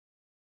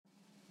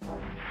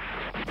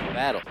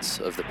Battles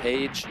of the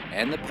Page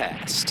and the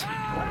Past.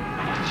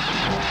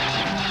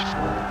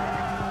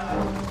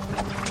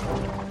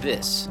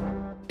 This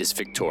is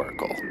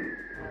Victorical.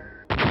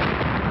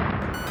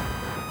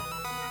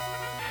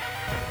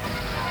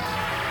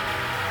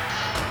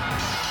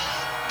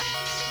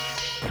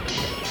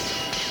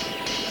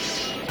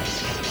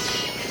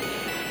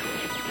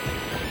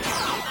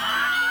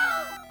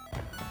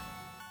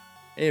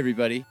 Hey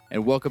everybody,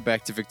 and welcome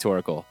back to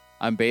Victorical.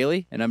 I'm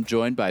Bailey, and I'm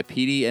joined by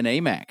PD and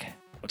AMAC.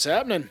 What's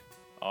happening?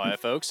 All right,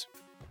 folks.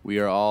 We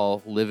are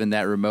all living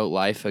that remote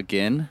life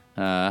again.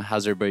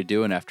 How's everybody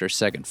doing after a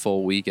second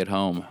full week at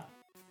home?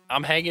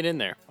 I'm hanging in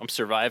there. I'm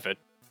surviving.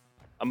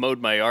 I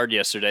mowed my yard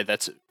yesterday.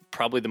 That's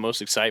probably the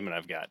most excitement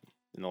I've got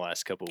in the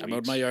last couple of weeks. I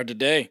mowed my yard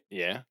today.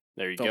 Yeah,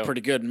 there you Felt go.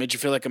 pretty good. Made you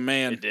feel like a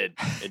man. It did.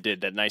 It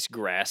did. That nice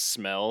grass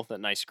smell, that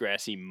nice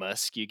grassy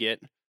musk you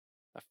get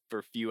for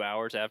a few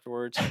hours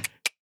afterwards.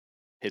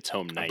 Hits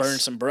home nice. I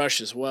burned some brush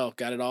as well.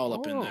 Got it all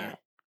up in there.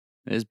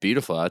 It's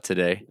beautiful out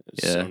today.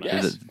 It's so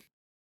nice.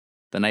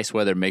 The nice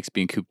weather makes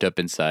being cooped up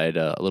inside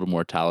a little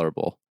more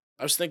tolerable.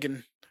 I was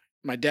thinking,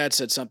 my dad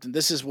said something.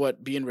 This is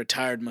what being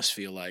retired must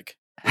feel like.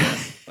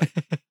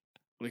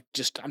 I'm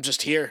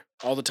just here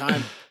all the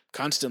time,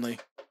 constantly,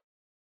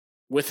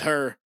 with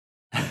her.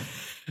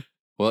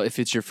 Well, if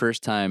it's your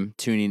first time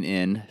tuning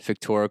in,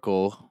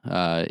 Victorical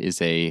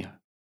is a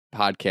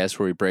podcast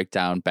where we break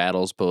down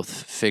battles, both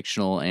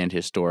fictional and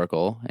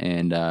historical.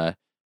 And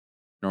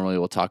normally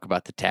we'll talk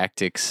about the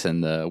tactics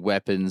and the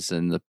weapons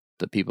and the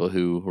people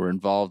who were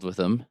involved with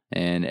them.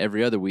 And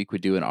every other week we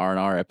do an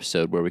R&R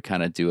episode where we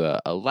kind of do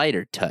a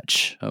lighter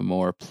touch, a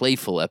more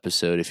playful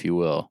episode, if you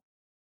will.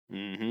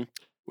 Mm-hmm.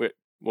 Wait,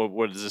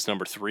 what is this,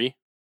 number 3?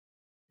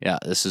 Yeah,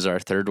 this is our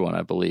third one,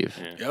 I believe.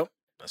 Yeah. Yep,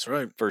 that's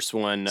right. First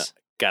one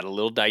got a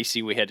little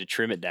dicey. We had to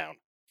trim it down.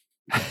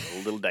 A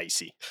little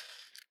dicey.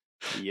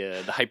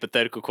 The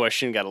hypothetical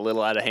question got a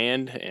little out of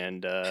hand,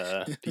 and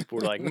people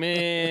were like,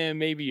 man,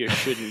 maybe you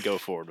shouldn't go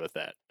forward with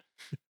that.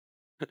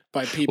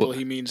 By people,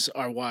 he means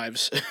our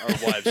wives. Our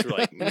wives were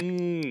like,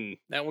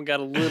 that one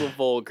got a little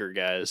vulgar,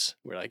 guys.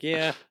 We're like,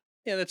 yeah,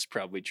 that's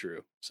probably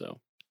true.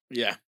 So,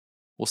 Yeah.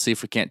 We'll see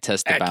if we can't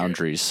test the Accurate.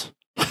 boundaries.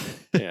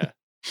 yeah.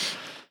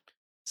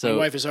 My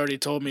wife has already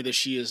told me that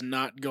she is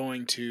not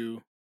going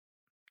to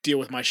deal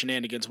with my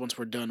shenanigans once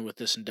we're done with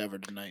this endeavor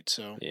tonight.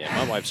 So Yeah,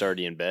 my wife's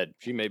already in bed.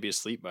 She may be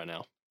asleep by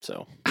now.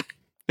 So,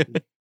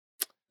 could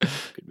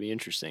be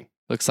interesting.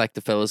 Looks like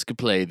the fellas could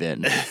play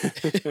then.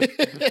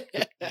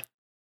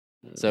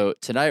 So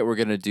tonight we're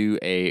going to do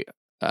a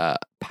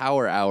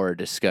power hour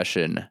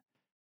discussion.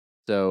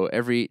 So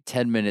every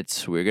 10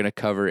 minutes, we're going to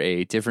cover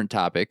a different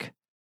topic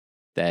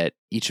that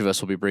each of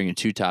us will be bringing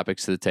 2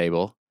 topics to the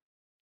table.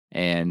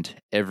 And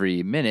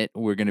every minute,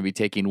 we're going to be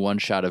taking 1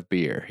 shot of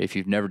beer. If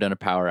you've never done a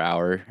power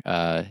hour,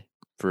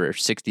 for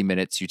 60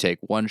 minutes, you take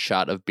 1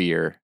 shot of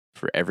beer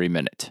for every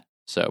minute.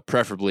 So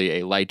preferably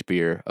a light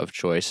beer of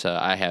choice.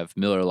 I have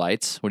Miller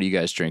Lights. What are you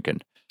guys drinking?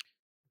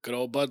 good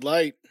old Bud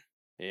Light.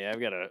 Yeah, I've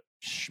got a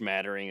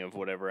smattering of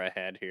whatever I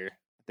had here.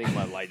 I think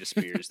my lightest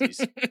beer is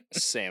these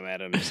Sam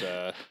Adams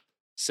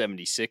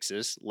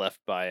 76s left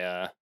by,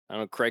 I don't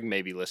know, Craig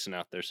may be listening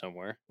out there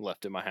somewhere,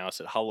 left at my house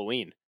at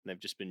Halloween. And they've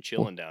just been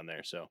chilling down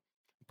there, so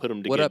put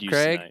them to What good up, use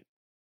Craig? tonight.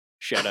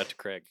 Shout out to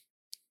Craig.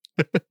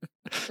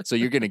 So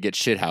you're going to get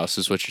shit house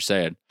is what you're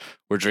saying.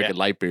 We're drinking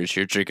light beers.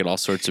 You're drinking all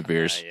sorts of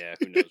beers. Yeah,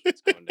 who knows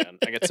what's going down.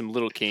 I got some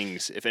Little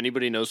Kings. If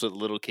anybody knows what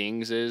Little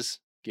Kings is,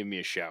 give me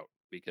a shout,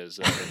 because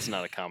it's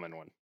not a common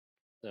one.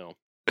 So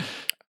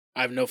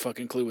I have no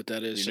fucking clue what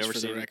that is, You've just never for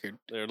the seen it? record.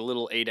 they're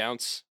little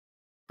 8-ounce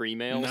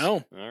pre-males.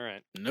 No. All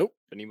right. Nope.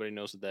 If anybody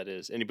knows what that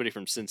is, anybody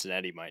from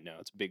Cincinnati might know.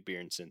 It's a big beer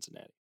in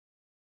Cincinnati.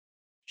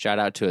 Shout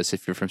out to us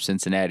if you're from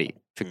Cincinnati.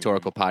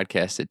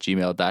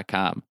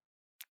 Victoricalpodcast@gmail.com.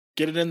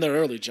 Get it in there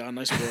early, John.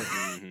 Nice work.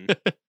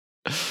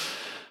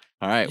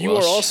 All right. You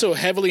are also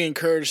heavily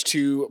encouraged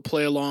to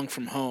play along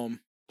from home.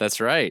 That's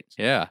right.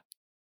 Yeah.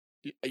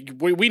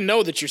 We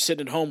know that you're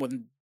sitting at home with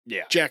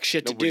Yeah. jack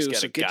shit to Nobody's do,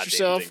 got so a get goddamn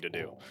yourself thing to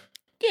do.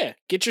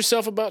 get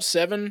yourself about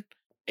 7,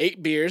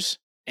 8 beers,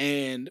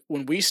 and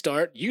when we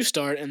start, you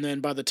start, and then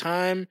by the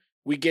time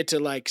we get to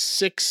like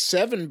 6,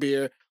 7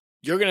 beer,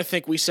 you're gonna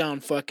think we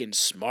sound fucking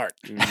smart.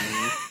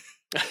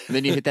 And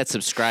then you hit that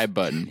subscribe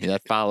button,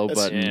 that follow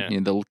button, yeah.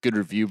 the good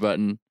review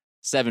button.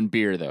 7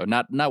 beer though,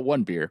 not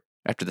 1 beer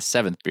after the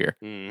 7th beer.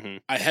 Mm-hmm.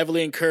 I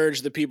heavily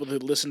encourage the people who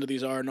listen to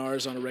these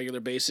R&Rs on a regular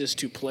basis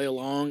to play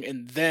along,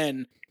 and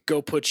then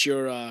go put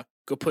your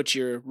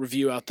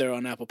review out there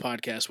on Apple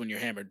Podcasts when you're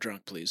hammered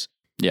drunk, please.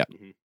 Yeah,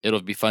 Mm-hmm.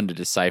 it'll be fun to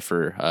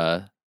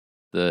decipher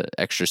the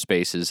extra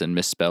spaces and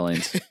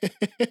misspellings.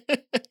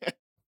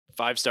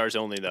 5 stars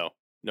only, though.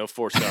 No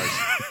 4 stars.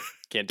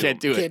 Can't do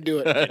Can't them. do it. Can't do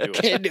it. Can't do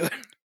it. Can't do it.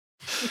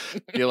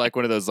 You're like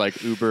one of those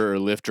like Uber or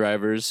Lyft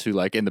drivers who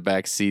like in the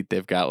back seat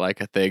they've got like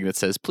a thing that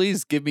says,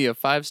 "Please give me a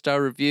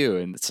 5-star review,"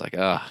 and it's like,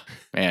 oh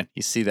man,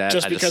 you see that?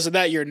 Just because of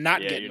that, you're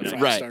not Yeah, getting you're a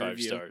not 5-star getting 5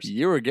 review. stars.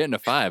 you were getting a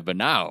 5, but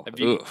now,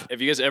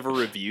 Have you guys ever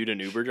reviewed an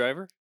Uber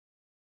driver?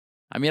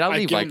 I mean, I'll I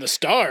leave give like him the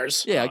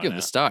stars. yeah, I'll Oh, give him no.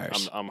 the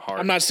stars. I'm hard.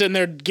 I'm not sitting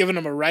there giving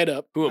him a write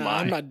up. Who am I?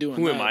 I'm not doing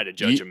Who that. am I to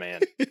judge a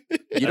man?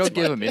 You don't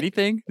give him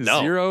anything?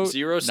 No, Zero?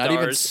 zero Not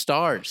even stars.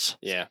 stars.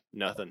 Yeah,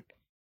 nothing.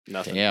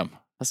 Damn.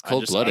 That's I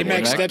cold just- blooded. I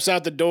Max Mac- steps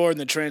out the door and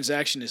the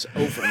transaction is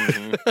over.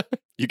 Mhm.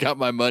 You got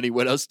my money.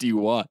 What else do you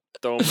want?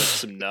 Throw him with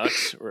some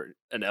nuts or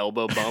an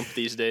elbow bump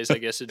these days, I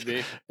guess it'd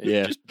be. And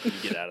Yeah. you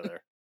get out of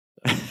there.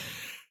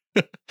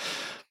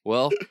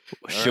 Well,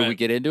 should we right.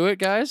 get into it,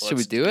 guys? Should we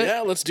Let's do it?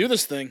 Yeah, let's do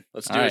this thing.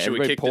 Let's do All it. right, Should we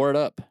everybody pour it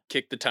up.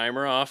 kick the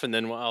timer off, and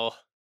then I'll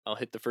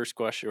hit the first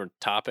question or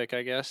topic,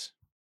 I guess.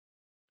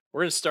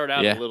 We're gonna start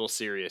out Yeah. a little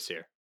serious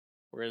here.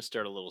 We're gonna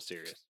start a little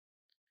serious.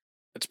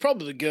 It's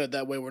probably good.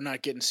 That way we're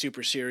not getting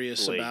super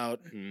serious Late.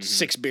 about Mhm.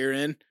 6 beer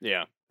in.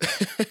 Yeah.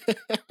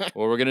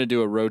 Well, we're gonna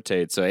do a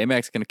rotate. So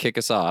Amac's gonna kick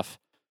us off,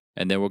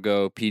 and then we'll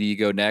go PD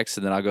go next,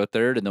 and then I'll go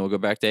third, and then we'll go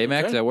back to Amac.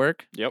 Okay. Does that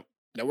work? Yep.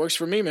 That works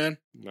for me, man.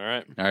 All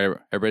right. All right,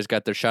 everybody's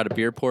got their shot of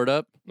beer poured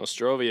up.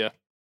 Nostrovia.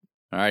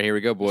 All right, here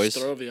we go, boys.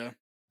 Strovia.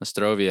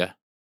 Nostrovia.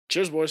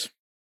 Cheers, boys.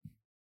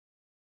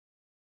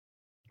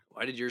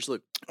 Why did yours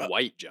look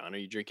white, John? Are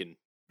you drinking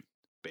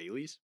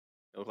Bailey's?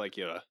 It looked like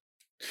you had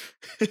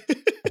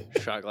a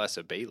shot glass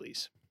of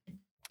Bailey's.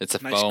 It's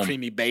a Nice foam.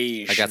 creamy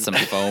beige. I got some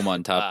foam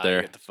on top You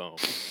there. got the foam.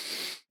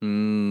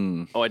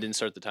 Mm. Oh, I didn't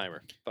start the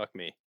timer. Fuck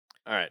me.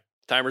 All right.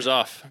 Timer's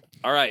off.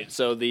 All right.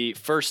 So the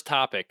first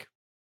topic,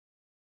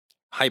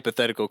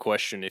 hypothetical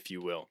question, if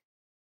you will.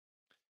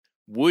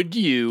 Would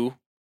you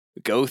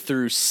go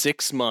through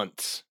 6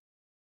 months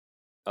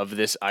of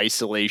this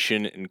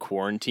isolation and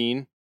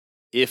quarantine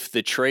if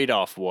the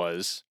trade-off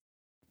was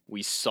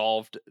we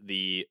solved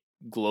the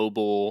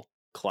global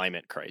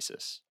climate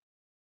crisis?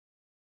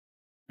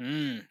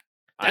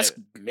 That's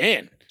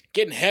man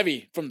getting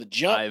heavy from the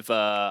jump.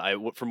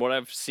 From what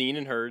I've seen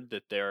and heard,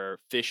 that there are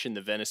fish in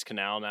the Venice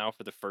Canal now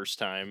for the first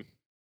time.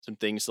 Some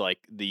things like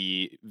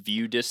the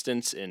view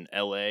distance in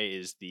LA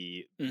is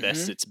the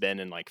best it's been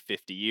in like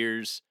 50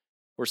 years.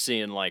 We're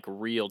seeing like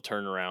real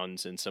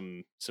turnarounds in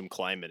some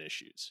climate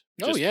issues.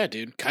 Oh yeah,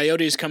 dude.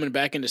 Coyotes coming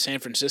back into San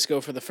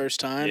Francisco for the first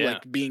time, Yeah.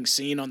 like being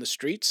seen on the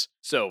streets.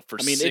 So for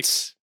I mean,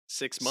 six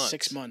months.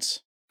 6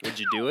 months. Would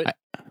you do it?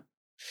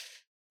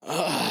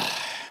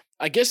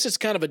 I guess it's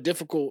kind of a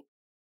difficult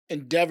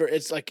endeavor.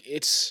 It's like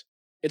it's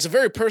a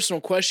very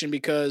personal question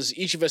because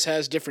each of us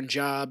has different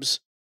jobs,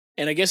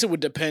 and I guess it would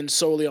depend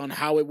solely on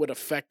how it would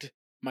affect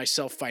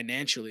myself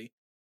financially.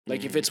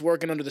 Like if Mhm. it's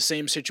working under the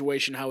same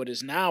situation how it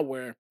is now,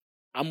 where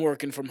I'm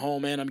working from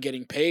home and I'm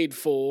getting paid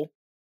full,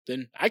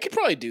 then I could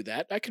probably do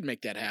that. I could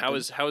make that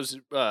happen. How's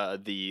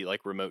the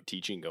like remote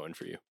teaching going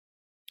for you?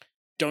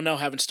 Don't know,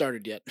 haven't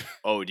started yet.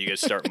 Oh, do you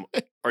guys start?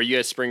 Are you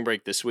guys spring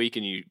break this week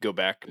and you go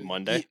back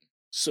Monday?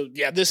 So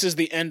yeah, this is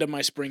the end of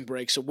my spring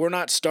break. So we're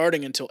not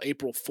starting until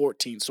April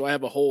 14th. So I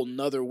have a whole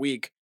nother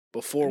week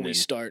before And we then-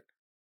 start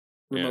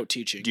Yeah. remote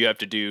teaching. Do you have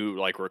to do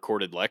like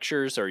recorded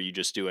lectures, or are you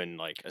just doing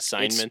like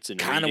assignments and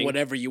kind of reading?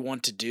 whatever you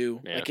want to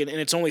do. Yeah. Like, and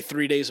it's only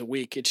 3 days a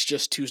week. It's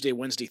just Tuesday,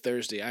 Wednesday,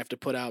 Thursday. I have to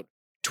put out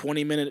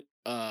 20-minute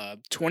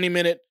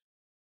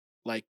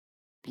like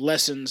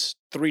lessons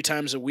 3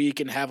 times a week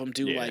and have them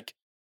do Yeah. like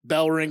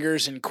bell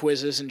ringers and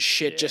quizzes and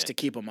shit just Yeah. to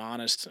keep them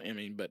honest. I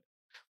mean, but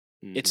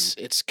Mhm.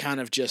 it's kind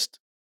of just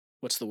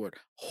what's the word?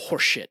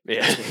 Horseshit.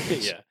 yeah, That's what it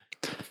is. yeah.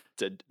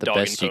 It's a The dog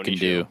best and you pony can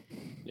do.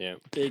 show. Yeah.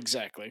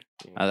 Exactly.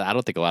 I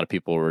don't think a lot of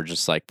people were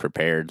just like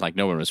prepared. Like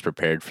no one was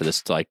prepared for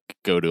this to like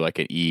go to like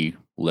an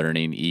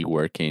e-learning,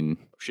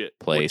 e-working. Shit.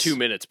 We're Place. 2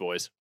 minutes,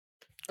 boys.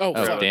 Oh,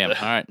 Oh fuck. damn! All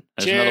right,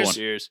 there's another Cheers. one.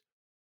 Cheers.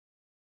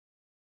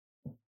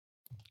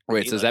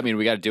 Wait, so does that mean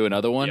we got to do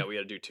another one? Yeah, we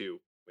got to do 2.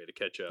 We had to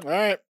catch up, All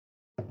right.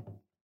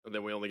 and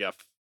then we only got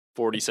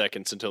 40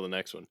 seconds until the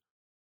next one.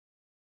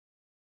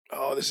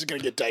 Oh, this is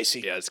gonna get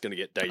dicey. Yeah, it's gonna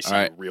get dicey All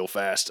right. real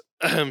fast.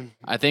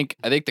 I think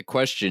the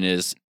question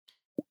is,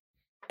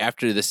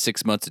 after the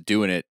 6 months of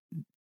doing it,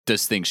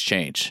 does things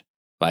change?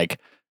 Like,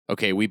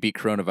 okay, we beat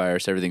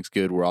coronavirus, everything's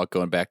good, we're all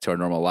going back to our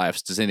normal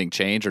lives. Does anything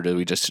change, or do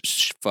we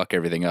just fuck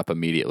everything up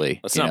immediately?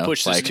 Let's You not know?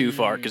 push this Like- too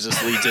far because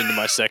this leads into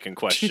my second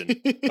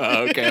question.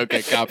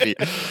 Okay, copy.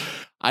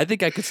 I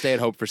think I could stay at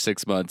home for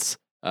 6 months.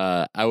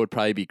 I would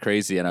probably be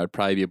crazy, and I would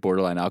probably be a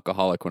borderline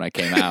alcoholic when I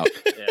came out.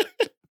 Yeah.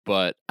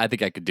 But I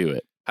think I could do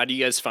it. How do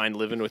you guys find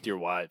living with your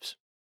wives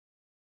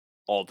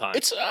all the time?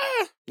 It's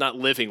Not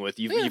living with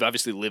you. Yeah. You've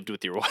obviously lived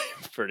with your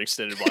wife for an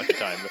extended block of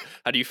time. But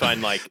how do you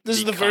find like this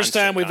is the first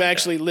constant time we've contact?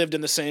 actually lived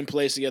in the same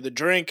place together.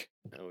 Drink.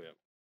 Oh yeah.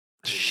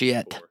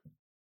 Shit.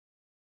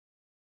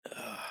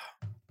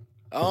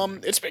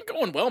 It's been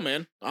going well,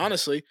 man.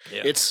 Honestly,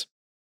 Yeah.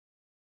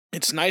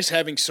 it's nice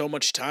having so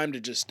much time to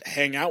just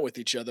hang out with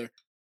each other.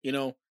 You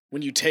know,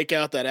 when you take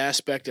out that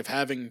aspect of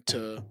having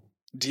to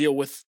deal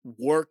with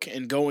work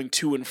and going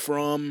to and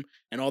from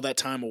and all that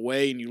time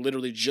away, and you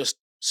literally just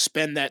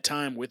spend that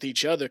time with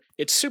each other,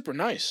 it's super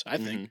nice, I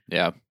think. Mhm.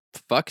 Yeah.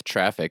 Fuck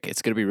traffic.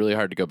 It's going to be really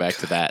hard to go back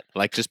to that.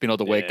 Like just being able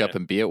to wake up Yeah.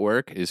 and be at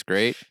work is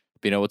great.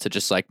 being able to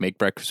just like make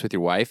breakfast with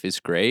your wife is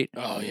great.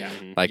 Oh yeah.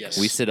 Mhm. Like Yes.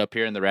 we sit up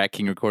here in the Rat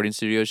King recording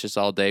studios just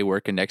all day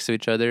working next to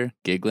each other,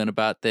 giggling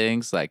about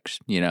things. Like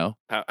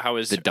How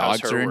is The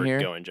dogs how's her are in work here?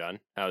 going, John?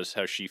 How's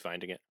she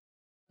finding it?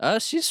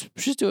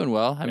 she's doing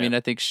well. I Yeah. mean, I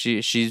think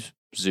she's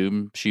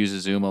Zoom. She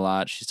uses Zoom a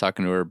lot. She's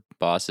talking to her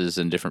bosses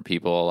and different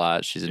people a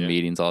lot. She's in Yeah.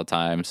 meetings all the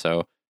time.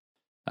 So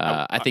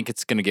I think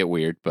it's gonna get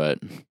weird. But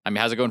I mean,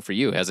 how's it going for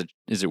you? Is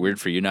it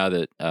weird for you now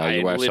that I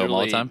your wife's home all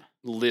the literally time?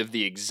 live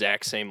the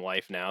exact same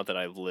life now that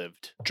I've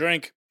lived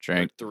Drink. for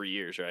Drink. 3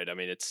 years, right? I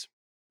mean, it's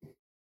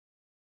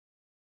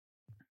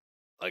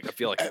like I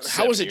feel like it's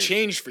How has 7 it years.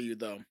 changed for you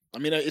though? I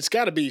mean, it's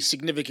got to be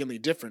significantly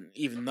different,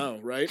 even though,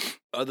 right?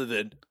 Other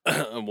than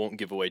I won't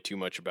give away too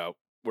much about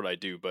what I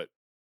do,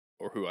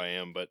 or who I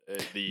am, but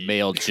the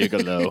Male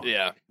gigolo.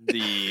 yeah,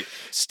 the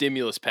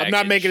stimulus package. I'm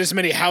not making as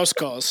many house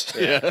calls.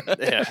 Yeah,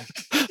 yeah.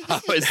 How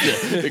has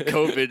the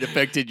COVID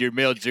affected your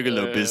male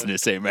gigolo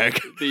business, Mark?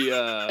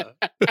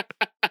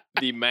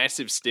 The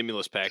massive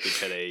stimulus package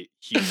had a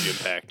huge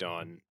impact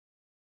on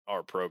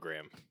our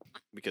program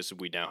because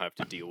we now have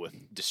to deal with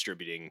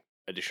distributing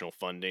additional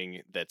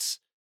funding. That's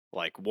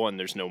like one,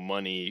 there's no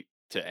money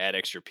to add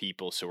extra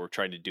people, so we're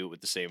trying to do it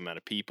with the same amount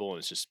of people,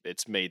 and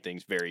it's made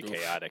things very Oof.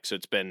 chaotic. So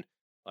it's been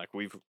like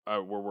we're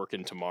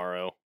working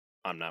tomorrow.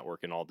 I'm not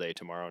working all day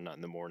tomorrow, not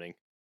in the morning.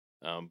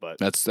 But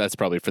That's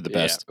probably for the yeah.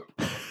 best.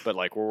 But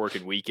like we're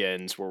working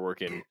weekends, we're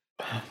working,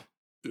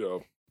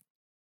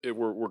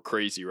 we're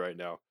crazy right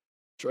now,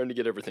 trying to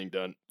get everything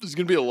done. There's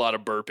gonna be a lot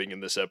of burping in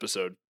this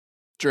episode,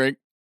 Drink.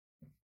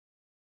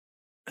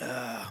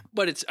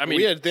 but it's. I mean,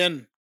 we had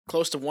then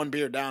close to 1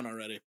 beer down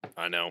already.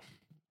 I know.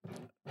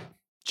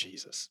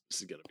 Jesus,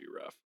 this is gonna be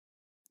rough.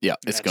 Yeah,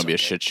 it's That's gonna be a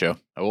okay. shit show.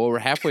 Well, we're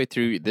halfway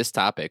through this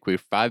topic. We're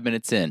 5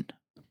 minutes in.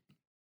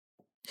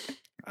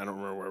 I don't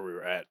remember where we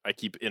were at. I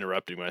keep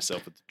interrupting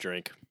myself with the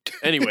drink.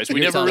 Anyways, we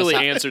You're never telling us really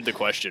how- answered the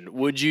question.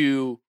 Would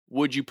you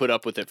put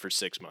up with it for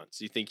 6 months?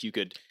 Do you think you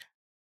could?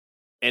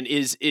 And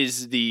is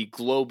the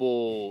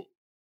global,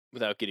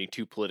 without getting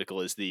too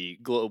political, is the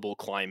global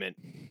climate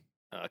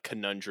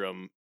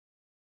conundrum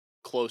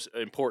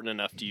important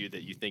enough to you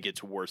that you think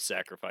it's worth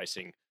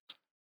sacrificing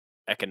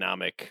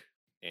economic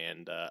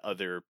and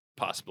other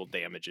possible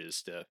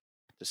damages to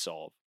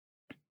solve?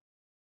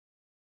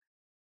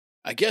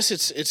 I guess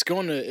it's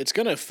going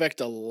to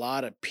affect a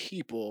lot of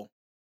people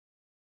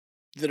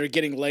that are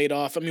getting laid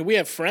off. I mean, we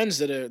have friends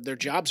that their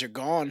jobs are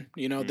gone.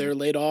 You know, Mhm. they're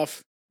laid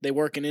off. They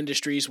work in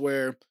industries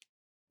where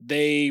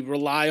they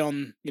rely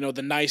on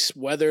the nice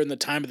weather and the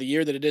time of the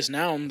year that it is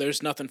now, and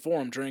there's nothing for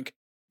them. Drink.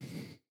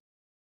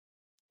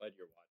 Glad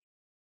you're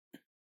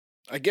watching.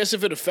 I guess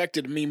if it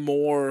affected me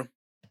more,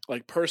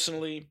 like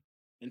personally,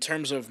 in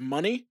terms of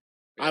money,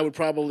 I would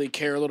probably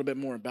care a little bit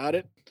more about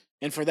it.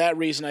 And for that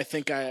reason, I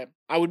think I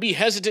would be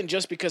hesitant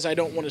just because I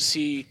don't want to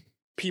see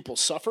people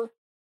suffer.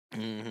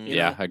 Mm-hmm. you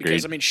Yeah, know? agreed.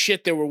 Because I mean,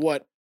 shit, there were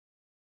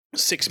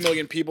 6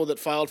 million people that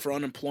filed for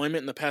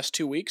unemployment in the past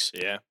 2 weeks.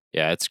 Yeah,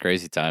 Yeah, it's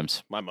crazy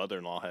times. my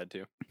mother-in-law had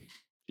to.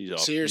 She's off.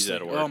 Seriously, she's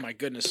out of work. oh my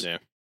goodness, Yeah.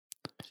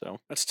 So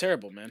that's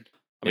terrible, man.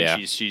 I mean,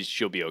 Yeah.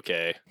 she'll be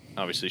okay.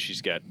 Obviously,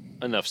 she's got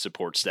enough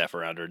support staff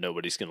around her.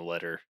 Nobody's going to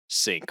let her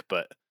sink.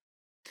 But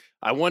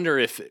I wonder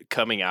if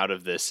coming out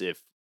of this,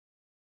 if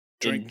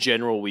in Drink.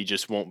 general we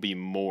just won't be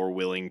more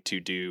willing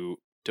to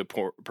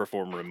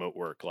perform remote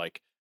work. Like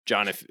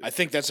John, if I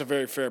think that's a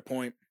very fair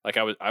point. like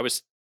I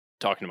was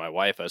talking to my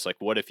wife, I was like,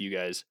 what if you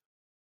guys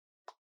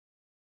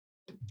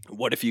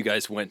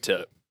went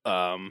to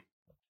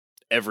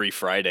every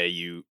Friday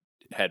you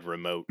had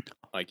remote,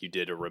 like you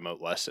did a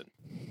remote lesson,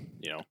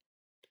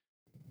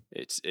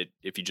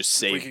 if you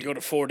just We saved could go to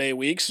 4-day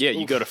weeks. yeah,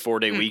 you go to Oof.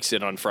 4-day weeks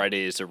and on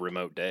Friday is a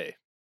remote day,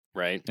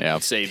 right? Yeah.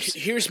 It saves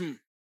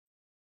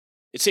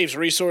It saves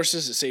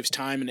resources, it saves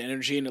time and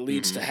energy, and it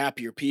leads to Mhm.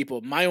 happier people.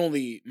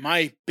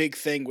 My big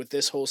thing with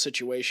this whole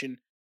situation,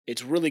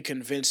 it's really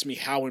convinced me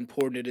how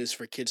important it is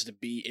for kids to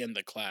be in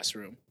the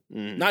classroom.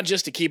 Mhm. Not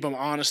just to keep them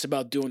honest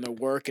about doing their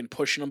work and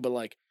pushing them, but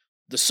like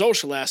the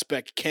social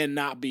aspect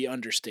cannot be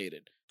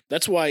understated.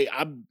 That's why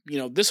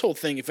this whole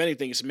thing, if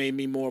anything, has made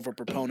me more of a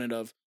proponent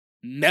of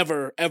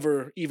never,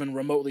 ever even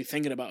remotely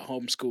thinking about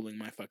homeschooling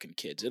my fucking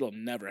kids. It'll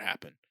never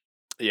happen.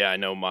 Yeah, I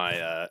know my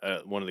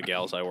one of the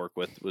gals I work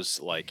with was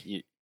like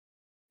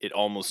it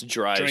almost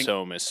drives Drink.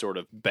 home as sort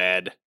of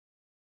bad.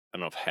 I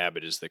don't know if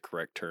habit is the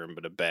correct term,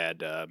 but a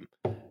bad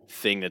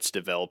thing that's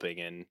developing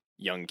in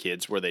young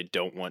kids where they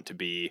don't want to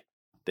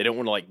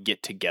like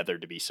get together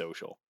to be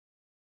social.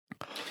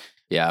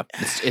 Yeah,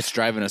 it's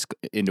driving us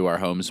into our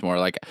homes more.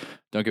 Like,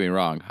 don't get me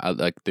wrong, I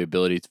like the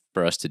ability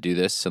for us to do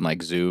this and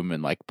like Zoom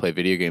and like play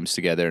video games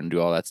together and do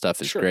all that stuff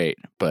is Sure. great.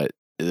 But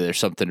there's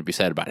something to be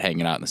said about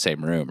hanging out in the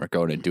same room or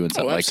going and doing Oh,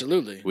 something. Like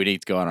absolutely. we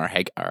need to go on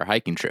our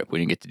hiking trip. We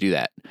didn't get to do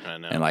that, I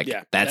know. and like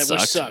Yeah, that which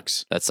sucks.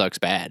 sucks. That sucks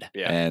bad.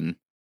 Yeah. And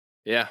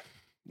Yeah,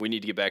 we need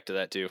to get back to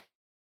that too.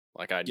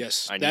 Like I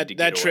Yes, I need that to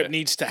that get trip away.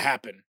 needs to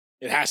happen.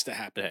 It has to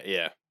happen.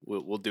 Yeah,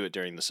 we'll do it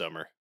during the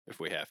summer if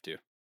we have to.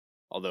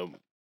 Although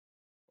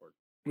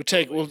We'll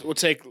take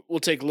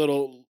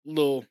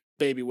little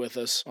baby with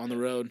us on the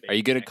road. are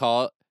you gonna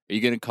call Are you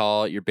gonna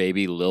call your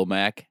baby Lil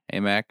Mac? Hey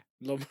Mac,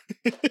 Lil-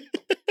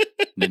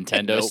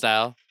 Nintendo Nope.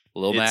 style,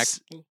 Lil Mac.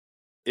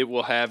 It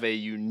will have a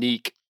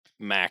unique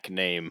Mac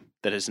name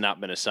that has not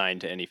been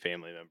assigned to any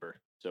family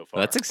member so far.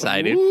 Well, that's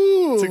exciting.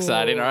 Ooh. It's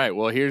exciting. All right.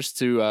 Well, here's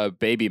to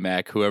Baby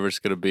Mac, whoever's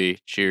gonna be.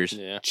 Cheers.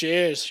 Yeah.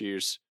 Cheers.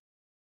 Cheers.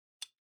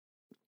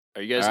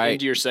 Are you guys All right.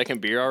 into your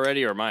second beer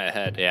already, or am I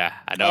ahead? Yeah,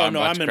 I know. Oh, I'm no,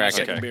 about I'm to in my crack it.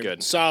 second Okay, beer.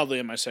 good. Solidly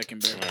in my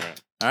second beer. All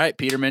right. All right,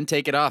 Peterman,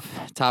 take it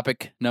off.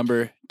 Topic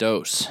number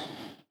dose.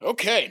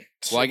 Okay.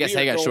 So Well, I guess we are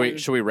hang on. going-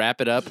 Should we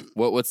wrap it up?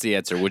 What's the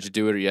answer? Would you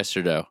do it or yes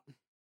or no?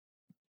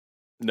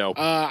 No.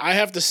 I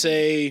have to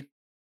say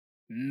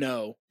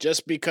no,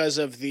 just because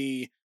of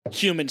the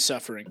human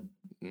suffering.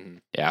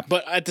 Mhm.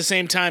 But at the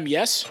same time,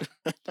 yes.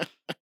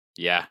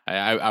 Yeah,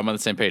 I'm on the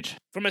same page.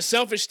 From a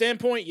selfish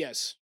standpoint,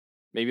 yes.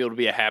 Maybe it'll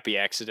be a happy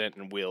accident,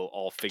 and we'll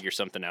all figure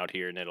something out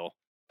here, and it'll,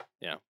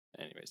 yeah.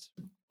 Anyways,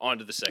 on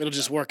to the second. It'll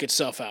just topic. work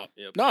itself out.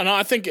 Yep. No,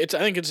 I think it's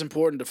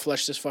important to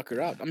flesh this fucker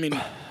out. I mean,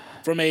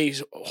 from a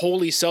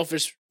wholly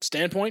selfish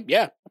standpoint,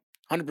 yeah,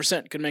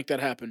 100% could make that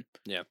happen.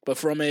 Yeah. But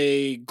from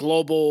a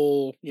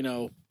global,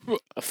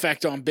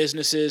 effect on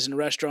businesses and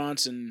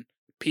restaurants and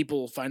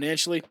people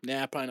financially,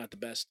 nah, probably not the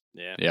best.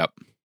 Yeah. Yep,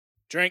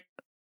 Drink.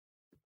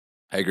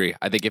 I agree.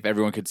 I think if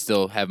everyone could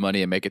still have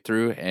money and make it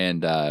through,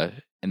 and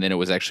then it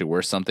was actually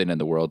worth something, and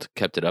the world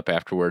kept it up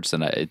afterwards,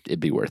 then it'd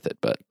be worth it.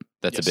 But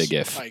that's a Yes, big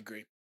if. I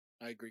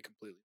agree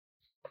completely.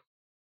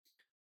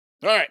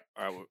 All right.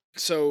 All right.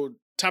 So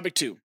topic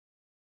 2. I'm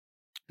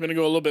gonna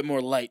go a little bit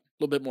more light,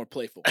 a little bit more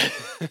playful.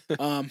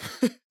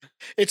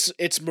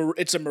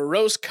 It's a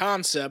morose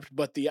concept,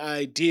 but the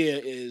idea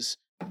is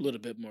a little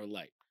bit more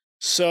light.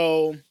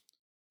 So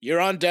you're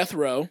on death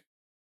row.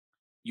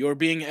 You're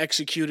being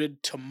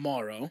executed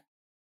tomorrow.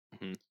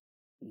 Mhm.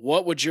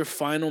 What would your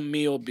final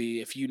meal be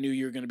if you knew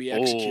you were going to be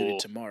executed Oh.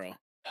 tomorrow?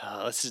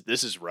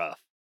 This is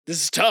rough.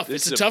 This is tough.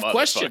 This It's is a tough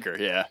question. motherfucker,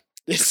 Yeah.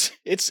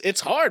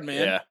 It's hard,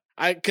 man.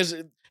 Yeah.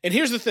 And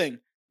here's the thing: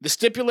 the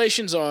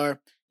stipulations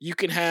are you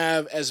can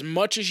have as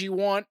much as you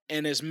want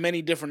and as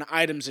many different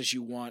items as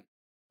you want,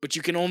 but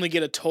you can only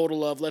get a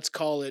total of let's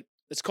call it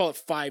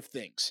 5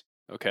 things.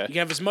 Okay. You can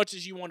have as much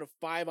as you want of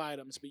 5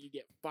 items, but you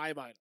get 5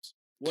 items.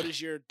 What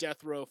is your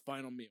death row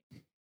final meal?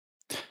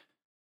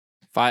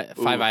 Five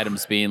Ooh.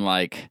 items being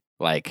like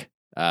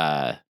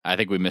I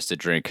think we missed a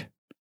drink.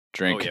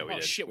 Drink. Oh yeah, we oh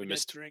did. shit, we we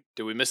missed. did drink.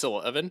 Did we miss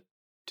 11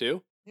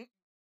 too?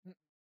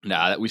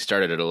 Nah, that we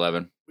started at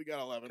 11. We got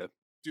 11. Okay.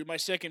 Dude, my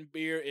second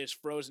beer is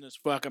frozen as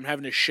fuck. I'm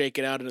having to shake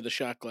it out into the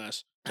shot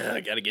glass.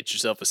 Got to get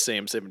yourself a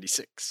Sam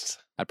 76.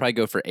 I'd probably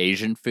go for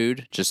Asian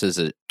food, just as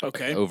a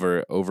Okay.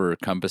 over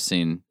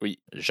encompassing We-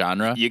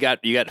 genre. You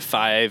got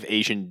 5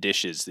 Asian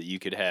dishes that you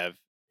could have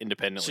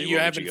independently. So you're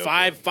What would having you go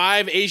five for?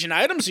 5 Asian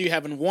items, or you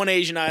having 1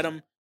 Asian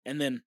item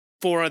and then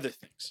 4 other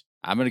things?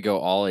 I'm gonna go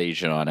all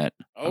Asian on it.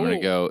 I'm gonna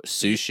Oh. go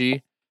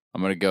sushi.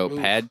 I'm gonna go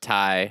Oof. pad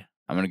thai.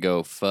 I'm gonna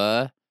go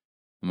pho.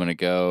 I'm gonna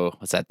go.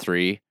 What's that?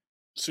 3?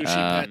 Sushi, Um,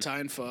 pad thai,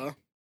 and pho.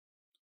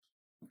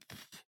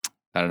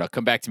 I don't know.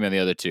 Come back to me on the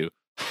other 2.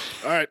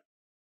 All right.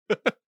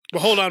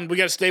 Well, hold on. We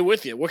got to stay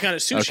with you. What kind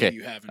of sushi Okay. are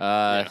you having?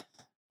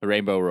 The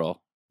rainbow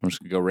roll. I'm just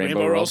gonna go rainbow,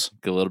 Rainbow rolls.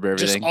 rolls? Get a little bit of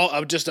just everything.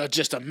 all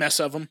just a mess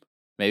of them.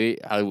 Maybe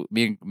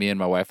me and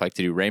my wife like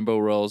to do rainbow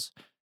rolls.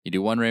 You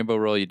do 1 rainbow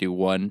roll, you do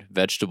 1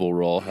 vegetable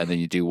roll, and then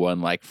you do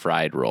 1 like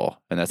fried roll,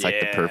 and that's like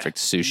the Yeah. perfect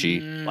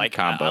sushi. Mm. Like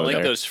combo I like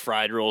there. those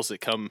fried rolls that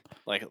come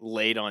like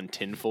laid on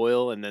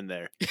tinfoil and then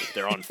they're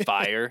on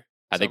fire.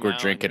 I think we're somehow,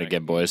 and drinking you're like,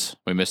 again, boys.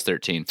 We missed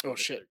 13. Oh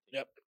shit.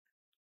 Yep.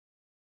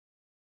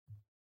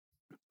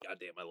 God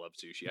damn, I love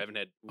sushi. We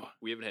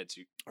haven't had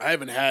sushi. I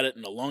haven't had it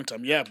in a long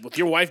time. Yeah, with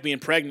your wife being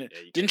pregnant, Yeah,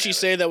 you can didn't she have it.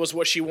 say that was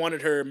what she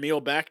wanted her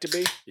meal back to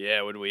be?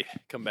 Yeah, when we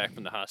come back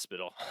from the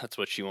hospital, that's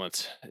what she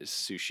wants is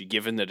sushi.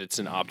 Given that it's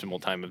an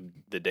optimal time of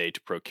the day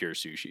to procure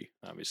sushi,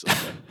 obviously.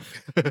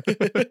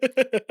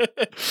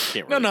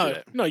 Can't No, really do no,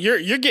 it. no.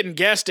 You're getting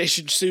gas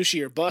station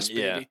sushi or bust,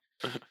 Yeah. baby.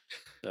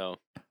 So,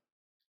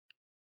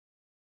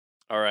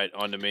 all right,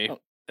 on to me.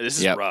 Oh. This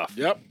is Yep. rough.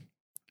 Yep.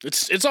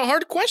 It's a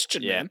hard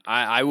question, Yeah, man.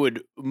 I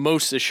would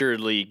most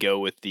assuredly go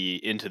with the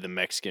into the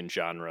Mexican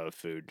genre of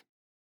food,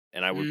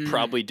 and I would Mm.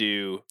 probably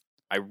do.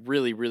 I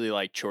really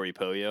like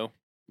choripollo,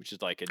 which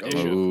is like a dish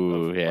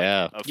Ooh, of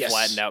yeah. like a Yes.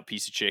 flattened out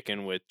piece of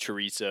chicken with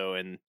chorizo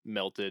and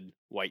melted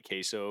white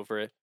queso over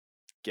it.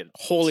 Get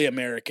Wholly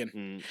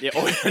American. yeah,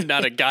 oh,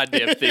 not a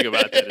goddamn thing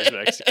about that is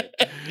Mexican.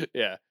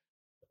 Yeah,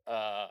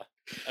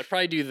 I'd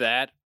probably do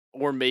that,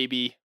 or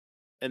maybe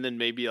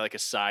like a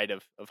side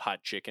of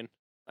hot chicken.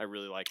 I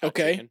really like hot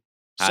Okay. chicken.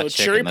 Hot So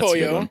chicken, that's a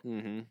good choripollo, one.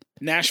 Mm-hmm.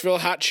 Nashville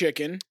hot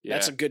chicken.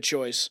 That's Yeah. a good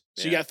choice.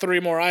 So you Yeah. got 3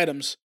 more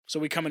items. So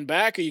we coming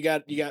back, or you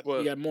got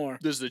Well, more?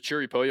 Does the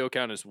choripollo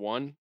count as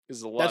one?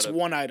 Because a lot That's of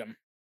 1 item.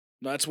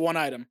 No, that's 1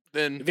 item.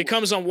 then If it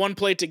comes on 1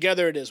 plate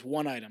together, it is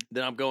 1 item.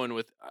 then I'm going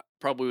with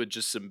probably with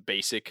just some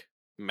basic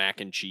mac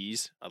and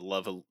cheese. I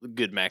love a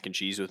good mac and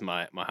cheese with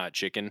my hot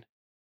chicken.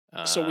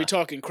 So we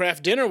talking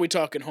craft dinner? Or we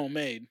talking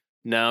homemade?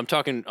 No, I'm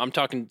talking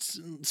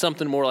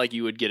something more like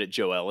you would get at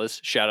Joe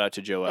Ellis. Shout out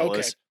to Joe Okay.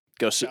 Ellis.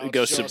 Shout out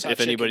to Joel's Hot if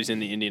anybody's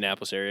Chicken. in the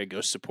Indianapolis area,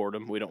 go support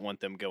them. We don't want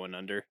them going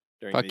under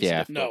during Fuck these yeah.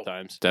 difficult No.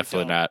 times.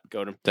 Definitely don't. not.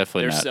 Go to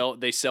Definitely not.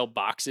 They sell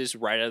boxes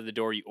right out of the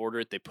door. You order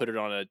it, they put it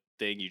on a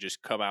thing. You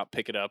just come out,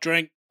 pick it up,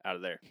 Drink. out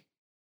of there.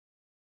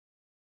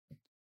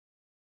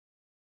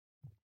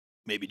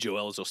 Maybe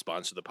Joel's will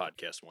sponsor the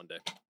podcast one day.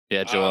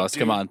 Yeah, Joel, come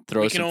dude, on,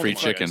 throw we can some free only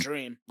fucking chicken.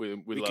 Dream. We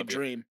We love could you.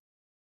 dream.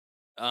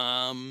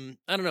 I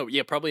don't know.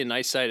 Yeah, probably a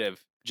nice side of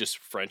just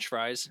French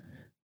fries.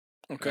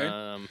 Okay.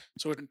 Um,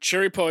 So we're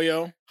cherry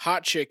pollo,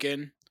 hot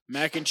chicken,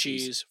 mac and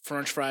cheese,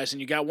 French fries,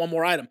 and you got one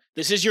more item.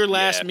 This is your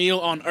last Yeah. meal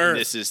on Earth.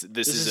 this is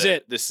is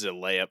it. This is a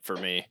layup for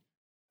me.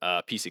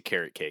 Piece of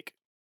carrot cake.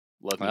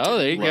 Love me. Oh,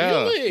 there you love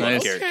go. Really?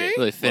 Nice. Carrot Okay. cake.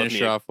 Really finish me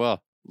her a- off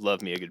well.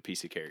 Love me a good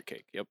piece of carrot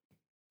cake. Yep.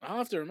 I'll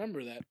have to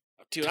remember that.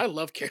 Dude, I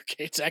love carrot cake.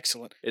 It's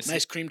excellent. It's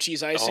Nice cream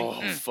cheese icing.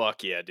 Oh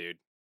fuck yeah, dude!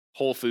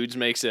 Whole Foods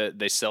makes it.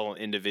 They sell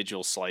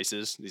individual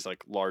slices. These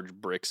like large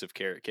bricks of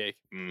carrot cake.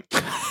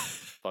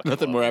 Fucking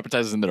Nothing love more it.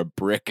 appetizing than a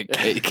brick of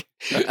cake.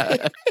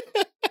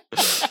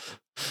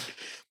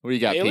 What do you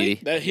got, Haley?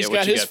 Petey? He's what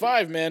got you his got,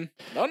 5, man.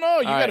 No, you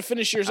got right. to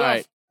finish yours All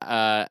off.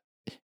 right.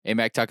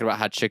 AMAC talking about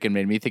hot chicken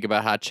made me think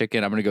about hot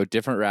chicken. I'm gonna go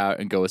different route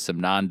and go with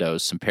some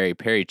Nando's, some peri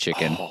peri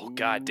chicken, Oh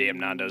goddamn,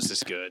 Nando's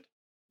is good.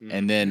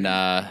 and then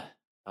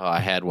I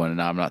had one, and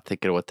now I'm not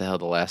thinking of what the hell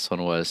the last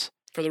one was.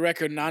 For the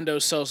record,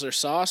 Nando's sells their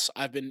sauce.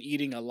 I've been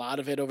eating a lot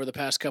of it over the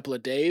past couple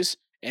of days,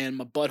 and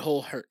my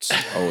butthole hurts.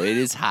 Oh, it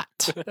is hot.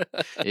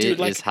 It Dude,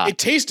 like is hot. it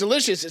tastes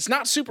delicious. It's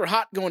not super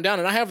hot going down,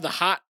 and I have the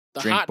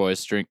Drink, hot,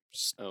 boys, drink.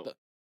 Oh,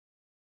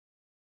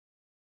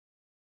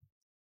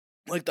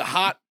 like the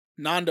hot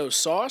Nando's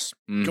sauce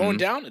Mhm. going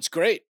down. It's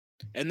great,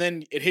 and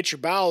then it hits your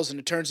bowels and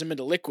it turns them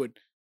into liquid,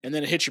 and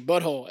then it hits your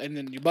butthole, and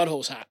then your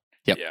butthole's hot.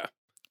 Yep. yeah.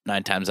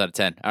 9 times out of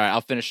 10. All right,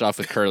 I'll finish it off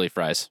with curly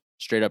fries.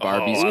 Straight up Oh,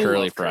 Arby's I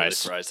curly love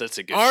fries. That's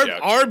a good shout. too.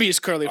 Arby's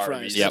curly Arby's,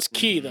 fries. yep. That's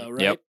key though,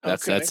 right? Yep,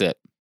 that's it.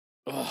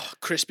 Oh,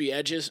 crispy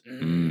edges.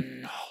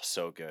 Mm. Oh,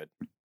 so good.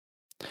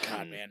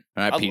 God, man,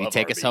 All right, I Petey, love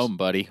take us Arby's. home,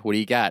 buddy. What do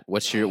you got?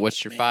 What's your Oh, man.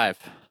 5?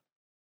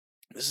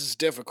 this is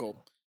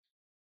difficult.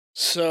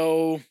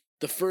 So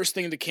the first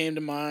thing that came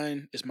to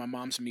mind is my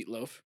mom's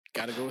meatloaf.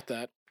 Got to go with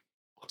that.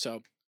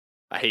 So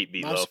I hate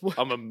Mom's- meatloaf.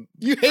 I'm a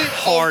you hate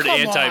hard come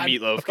anti on.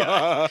 meatloaf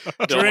guy.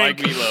 Don't like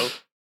Drink.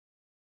 meatloaf.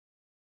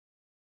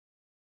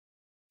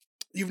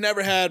 You've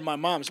never had my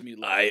mom's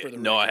meatloaf. for the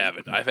No, I record.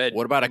 haven't. I've had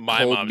What about a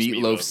my cold mom's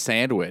meatloaf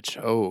sandwich?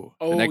 Oh,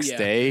 the Oh, next yeah.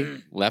 day,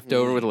 Mm. left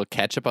over with a little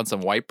ketchup on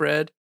some white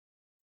bread.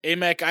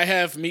 AMAC, I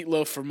have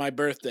meatloaf for my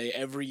birthday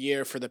every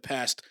year for the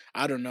past,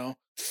 I don't know,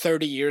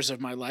 30 years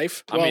of my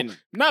life. I Well, mean,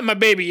 not my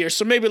baby years,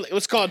 so maybe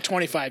let's call it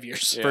 25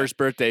 years. Yeah. First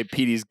birthday,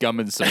 Petey's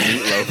gumming some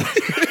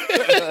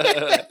meatloaf.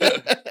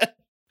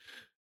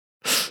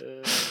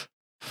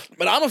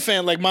 But I'm a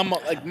fan. Like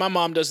my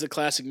mom does the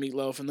classic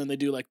meatloaf, and then they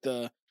do like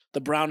the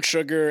brown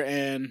sugar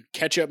and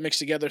ketchup mixed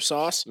together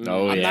sauce.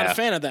 Oh, I'm not yeah. a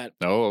fan of that.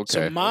 Oh,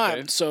 okay.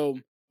 So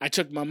I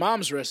took my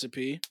mom's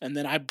recipe, and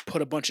then I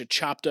put a bunch of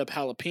chopped up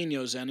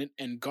jalapenos in it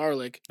and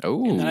garlic,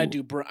 Oh, and then I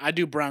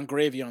do brown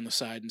gravy on the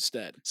side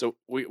instead. So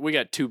we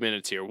got 2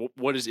 minutes here.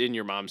 What is in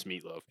your mom's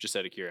meatloaf? Just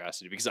out of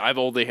curiosity, because I've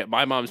only had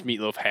my mom's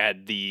meatloaf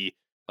had the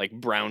like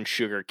brown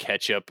sugar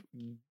ketchup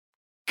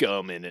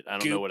gum in it. I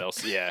don't know Goop. what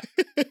else. Yeah,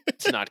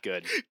 it's not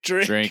good.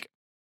 drink.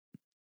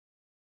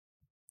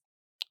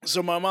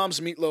 So my mom's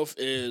meatloaf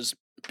is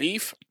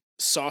beef,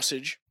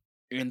 sausage,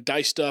 and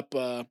diced up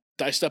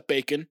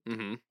bacon,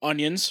 Mm-hmm.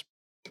 onions,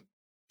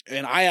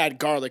 and I add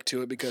garlic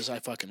to it because I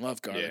fucking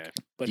love garlic. Yeah.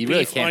 But You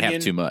really beef, can't onion,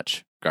 have too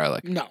much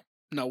garlic. No.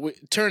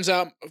 It turns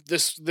out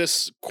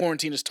this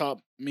quarantine has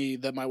taught me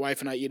that my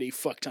wife and I eat a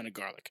fuck ton of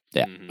garlic,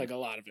 Yeah. Mhm. like a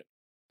lot of it.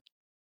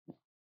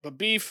 But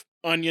beef,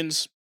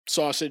 onions,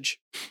 sausage,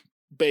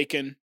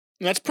 bacon,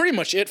 and that's pretty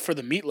much it for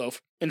the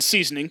meatloaf and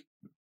seasoning,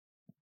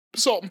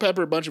 salt and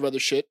pepper, a bunch of other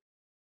shit.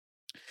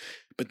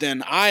 But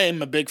then I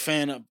am a big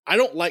fan of. I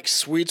don't like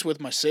sweets with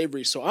my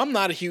savory, so I'm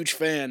not a huge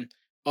fan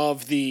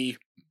of the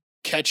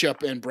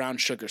ketchup and brown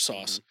sugar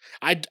sauce.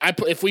 I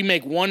put if we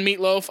make one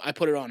meatloaf, I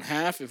put it on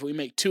half. If we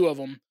make 2 of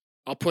them,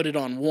 I'll put it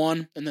on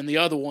one, and then the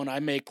other one I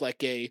make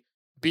like a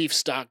beef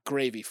stock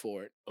gravy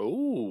for it.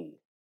 Oh,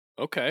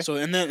 okay. So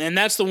and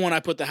that's the one I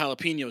put the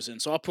jalapenos in.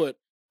 So I'll put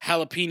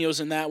jalapenos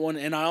in that one,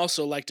 and I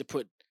also like to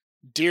put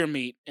deer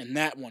meat in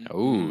that one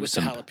Oh, with the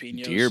some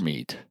jalapenos. deer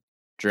meat. Yeah,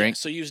 Drink.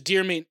 so use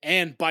deer meat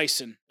and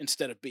bison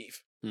instead of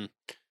beef.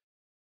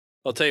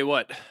 I'll tell you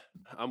what.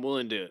 I'm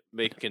willing to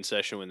make a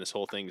concession when this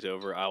whole thing's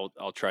over. I'll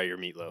try your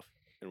meatloaf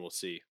and we'll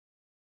see.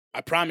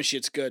 I promise you,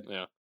 it's good.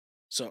 Yeah.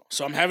 So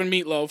I'm having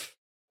meatloaf.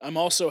 I'm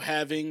also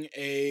having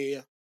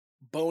a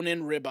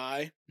bone-in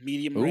ribeye,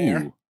 medium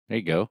rare. Ooh, there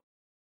you go.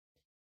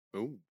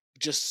 Ooh.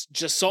 Just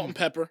salt and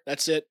pepper.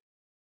 That's it.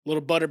 A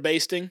little butter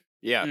basting.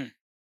 Yeah. Mm.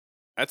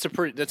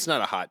 That's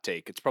not a hot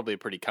take. It's probably a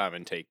pretty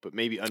common take, but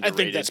maybe I underrated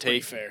think that's pretty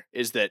take fair.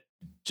 is that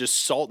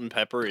just salt and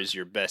pepper is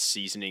your best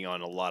seasoning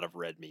on a lot of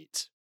red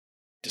meats.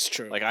 It's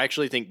true. Like I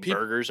actually think Peop-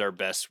 burgers are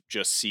best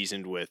just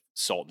seasoned with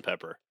salt and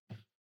pepper.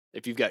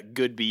 If you've got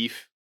good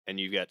beef and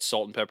you've got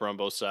salt and pepper on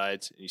both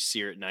sides and you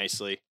sear it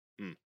nicely,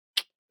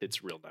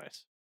 it's real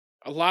nice.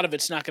 a lot of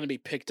it's not going to be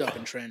picked up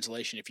in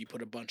translation if you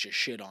put a bunch of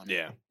shit on it.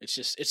 Yeah. It's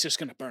just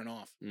going to burn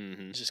off.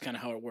 Mm-hmm. It's just kind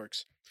of how it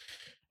works.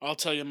 I'll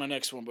tell you my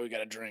next one, but we got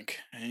to drink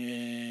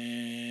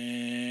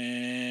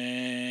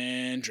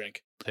and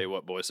drink. Tell you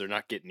what, boys, they're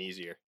not getting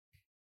easier.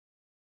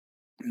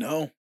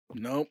 No.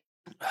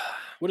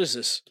 What is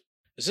this?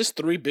 Is this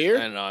 3 beer?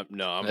 And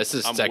I'm This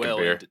is I'm second well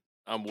beer.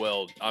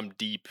 I'm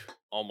deep,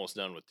 almost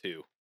done with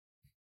 2.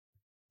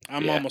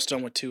 I'm Yeah. almost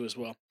done with 2 as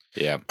well.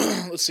 Yeah.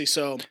 Let's see.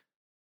 So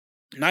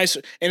nice,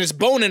 and it's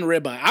bone and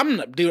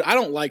ribeye. Dude, I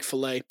don't like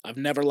filet. I've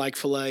never liked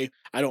filet.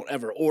 I don't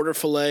ever order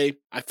filet.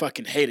 I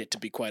fucking hate it, to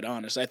be quite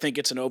honest. I think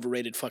it's an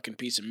overrated fucking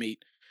piece of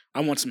meat. I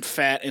want some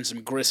fat and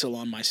some gristle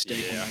on my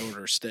steak when I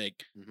order a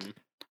steak. Mm-hmm.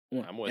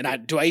 I'm with And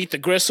it. do I eat the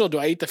gristle? Do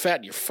I eat the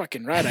fat? You're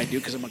fucking right, I do,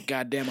 because I'm a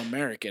goddamn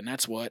American.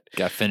 That's what.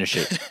 Got to finish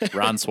it.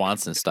 Ron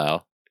Swanson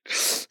style.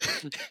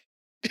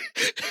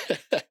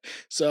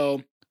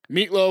 So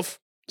meatloaf,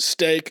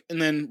 steak, and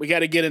then we got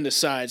to get into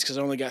sides because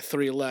I only got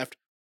 3 left.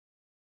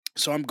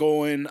 So I'm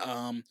going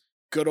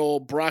good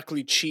old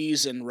broccoli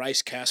cheese and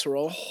rice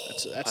casserole.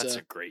 That's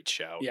a great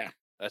shout. Yeah.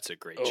 That's a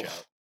great Oh.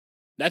 shout.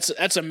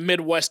 That's a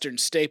Midwestern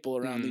staple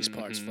around these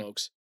parts, Mhm.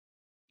 folks.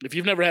 If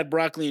you've never had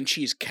broccoli and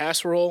cheese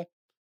casserole,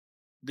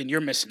 then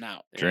you're missing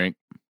out. Drink.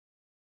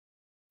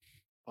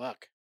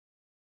 Fuck.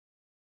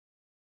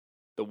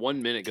 The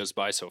 1 minute goes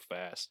by so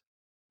fast.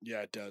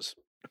 Yeah, it does.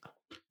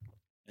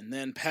 And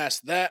then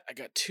past that, I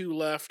got 2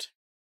 left.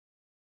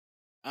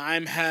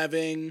 I'm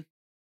having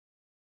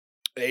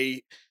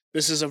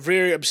this is a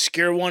very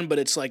obscure one, but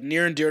it's like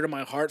near and dear to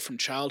my heart from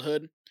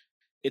childhood.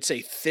 It's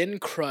a thin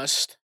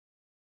crust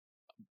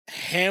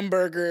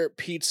hamburger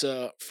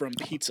pizza from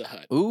Pizza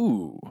Hut.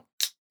 Ooh.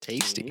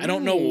 Tasty. I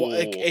don't know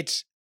what Ooh.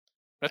 it's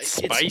That's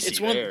it's- spicy it's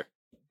one- there.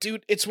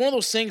 dude, it's one of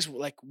those things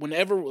like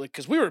whenever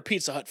cuz we were a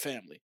Pizza Hut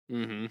family.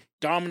 Mm-hmm.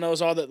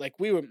 Domino's, all that, like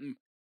we were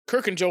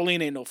Kirk and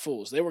Jolene ain't no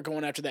fools. They were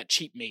going after that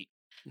cheap meat.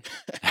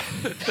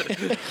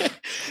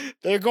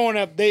 They're going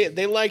up.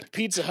 They liked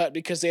Pizza Hut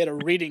because they had a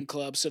reading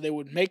club, so they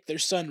would make their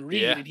son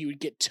read, Yeah. and he would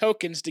get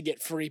tokens to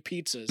get free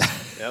pizzas.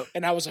 Yep.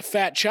 And I was a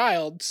fat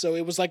child, so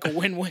it was like a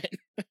win-win.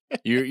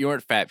 You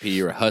weren't fat, P.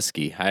 You were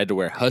husky. I had to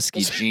wear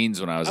husky jeans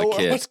when I was I a wore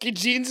kid. husky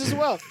jeans as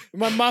well.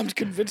 My mom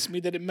convinced me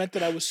that it meant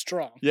that I was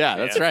strong. Yeah,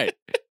 that's Yeah. right.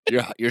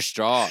 You're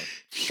strong.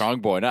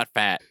 Strong boy, not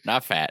fat.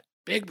 Not fat.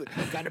 Big, but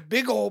I got a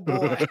big old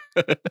boy.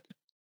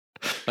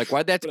 Like,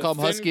 why'd they have to But a call him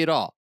thin- husky at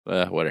all?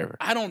 Whatever.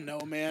 I don't know,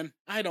 man.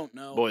 I don't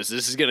know. Boys,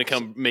 this is gonna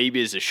come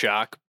maybe as a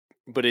shock,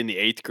 but in the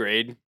 8th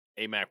grade,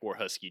 AMAC wore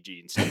husky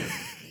jeans. too.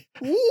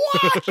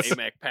 What?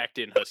 AMAC packed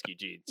in husky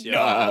jeans. Yeah.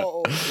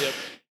 No. Yep.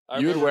 I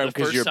You would remember wear them the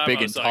because first you're time big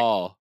I and was like,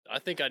 tall. I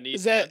think I need.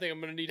 Is that- I think I'm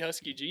gonna need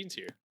husky jeans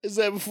here. Is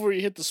that before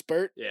you hit the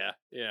spurt? Yeah.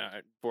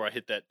 Before I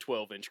hit that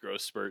 12-inch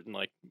growth spurt in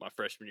like my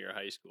freshman year of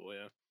high school.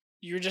 Yeah.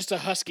 You're just a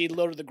husky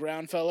low to the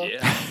ground fellow? Yeah.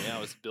 I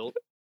was built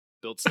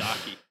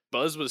stocky.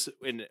 Buzz was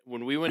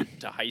when we went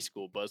to high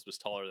school. Buzz was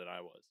taller than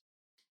I was.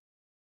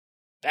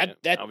 Yeah,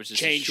 That I was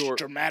just a changed short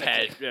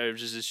dramatically. It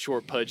was just a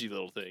short, pudgy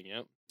little thing.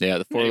 Yep. Yeah,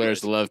 the 4 layers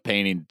Anyways. of love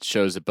painting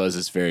shows that Buzz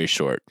is very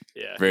short.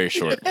 Yeah. Very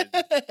short.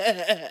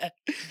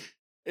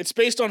 It's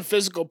based on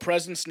physical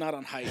presence, not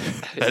on height.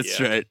 That's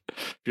Yeah. right.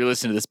 If you're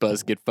listening to this,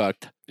 Buzz, get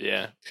fucked.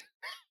 Yeah.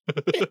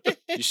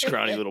 You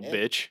scrawny little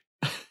bitch.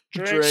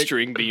 Drink.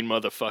 String bean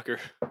motherfucker.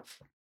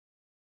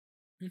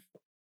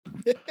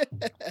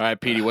 All right,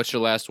 Petey, what's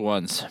your last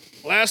ones?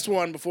 Last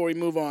one before we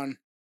move on.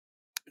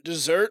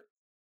 Dessert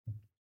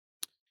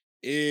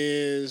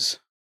is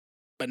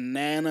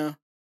banana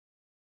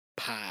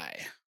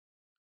pie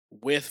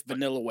with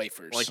vanilla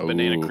wafers. Like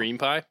banana Ooh. cream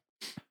pie.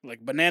 Like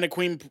banana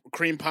cream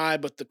pie,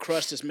 but the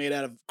crust is made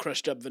out of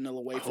crushed up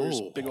vanilla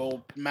wafers. Big Oh.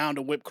 old mound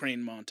of whipped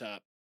cream on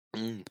top.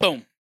 Mm.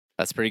 Boom.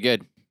 That's pretty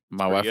good.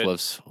 My Pretty wife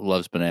good.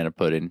 loves banana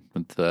pudding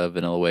with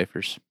vanilla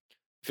wafers.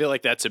 I feel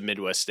like that's a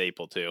Midwest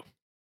staple too.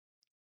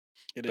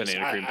 It is.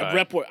 Banana cream I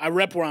pie.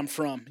 rep where I'm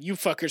from. You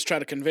fuckers try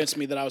to convince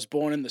me that I was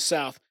born in the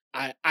South.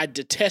 I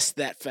detest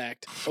that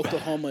fact.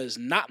 Oklahoma is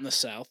not in the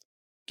South.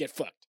 Get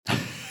fucked.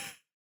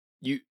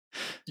 You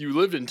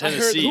lived in I heard-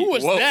 Tennessee. who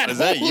was Whoa, that? Is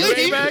that you,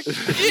 Holy A-Mac?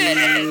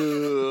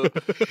 shit.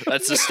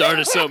 That's the start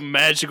of something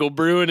magical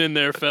brewing in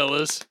there,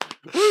 fellas.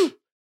 Woo!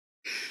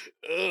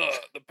 Ugh,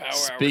 the power hour's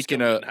Speaking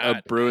coming of in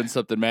hot. brewing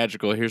something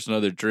magical, here's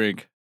another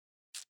drink.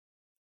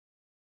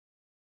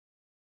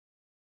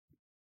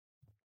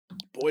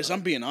 Boys,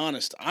 I'm being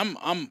honest. I'm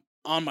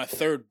on my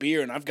 3rd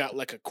beer and I've got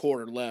like a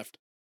quarter left.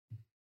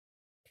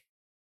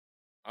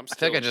 I'm I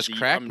think I still just deep.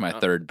 cracked I'm- my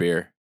 3rd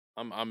beer.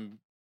 I'm.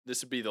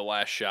 This would be the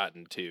last shot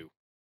in 2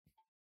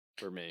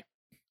 for me.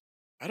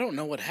 I don't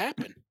know what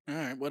happened. All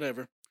right,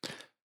 whatever.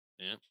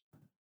 Yeah.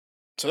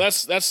 So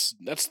that's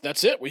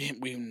it.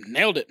 We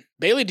nailed it.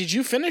 Bailey, did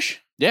you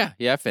finish? Yeah,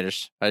 I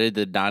finished. I did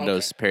the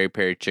Nando's peri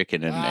peri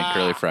chicken and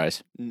curly Ah.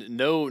 fries.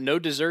 No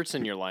desserts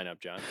in your lineup,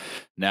 John.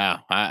 No,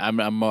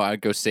 I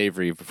go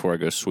savory before I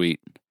go sweet.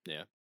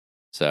 Yeah.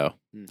 So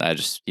Mm. I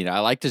just I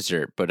like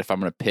dessert, but if I'm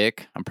gonna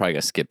pick, I'm probably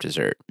gonna skip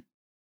dessert.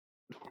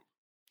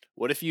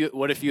 What if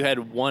you had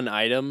one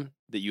item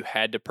that you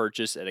had to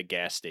purchase at a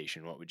gas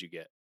station? What would you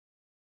get?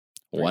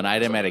 One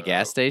item at a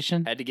gas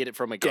station? Had to get it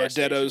from a gas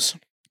station. Gardettos.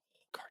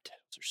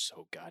 Gardettos are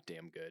so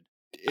goddamn good.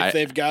 If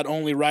they've got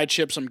only rye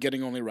chips, I'm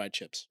getting only rye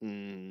chips.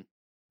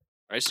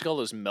 I used to call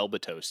those Melba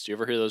Toast. You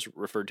ever hear those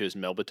referred to as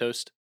Melba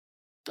Toast?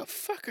 The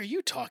fuck are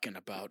you talking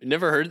about?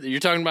 Never heard?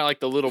 You're talking about like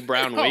the little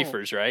brown No.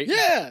 wafers, right?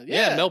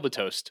 Yeah. Melba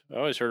Toast. I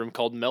always heard them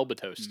called Melba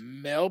Toast.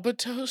 Melba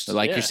toast?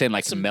 Like Yeah. you're saying,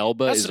 like That's some-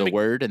 Melba that's is some a big-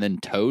 word, and then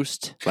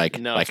toast, like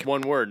No, like, it's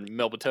one word,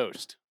 Melba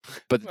Toast.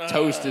 but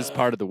toast is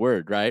part of the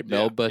word, right? Yeah,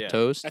 Melba yeah.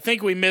 toast. I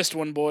think we missed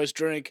one, boys.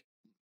 Drink.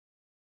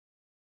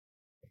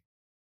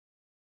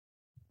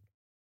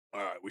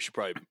 All right, we should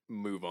probably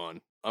move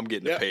on. I'm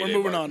getting Yeah, a payday we're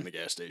moving bar on. from the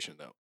gas station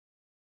though.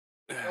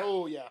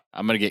 Oh yeah.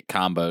 I'm gonna get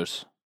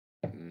combos.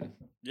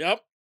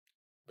 Yep.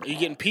 Are you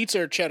getting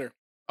pizza or cheddar?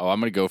 Oh, I'm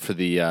gonna go for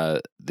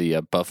the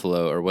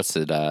buffalo, or what's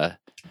it?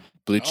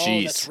 Blue cheese.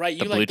 Oh, that's right.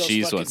 You the like blue those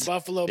cheese fucking ones.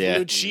 buffalo Yeah.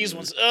 blue cheese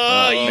ones.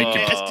 Oh, you make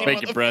your- nasty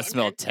make your breath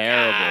smell motherfucker.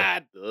 terrible.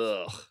 God.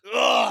 Ugh,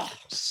 Ugh.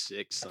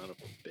 sick son of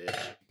a bitch.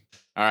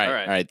 All right, All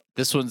right. all right.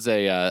 This one's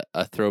a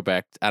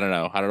throwback. I don't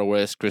know where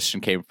this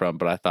Christian came from,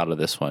 but I thought of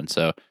this one.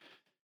 So,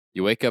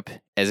 you wake up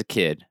as a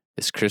kid.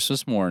 It's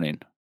Christmas morning.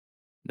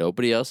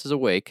 Nobody else is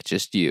awake,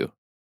 just you.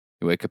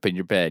 You wake up in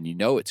your bed. And you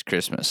know it's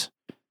Christmas.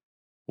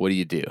 What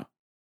do?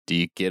 Do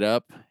you get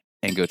up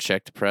and go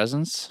check the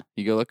presents?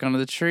 You go look under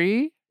the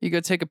tree. You go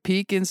take a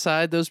peek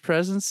inside those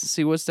presents and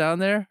see what's down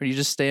there, or you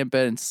just stay in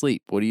bed and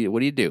sleep. What do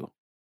you do?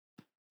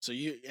 So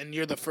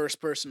you're the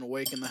first person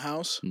awake in the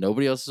house?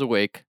 Nobody else is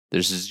awake.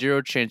 There's a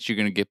 0 chance you're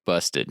gonna get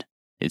busted.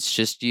 It's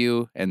just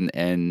you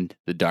and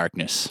the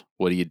darkness.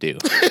 What do you do?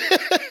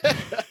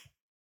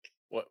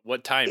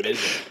 What time is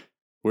it?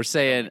 We're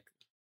saying,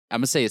 I'm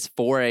gonna say it's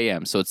 4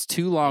 a.m. So it's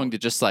too long to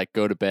just like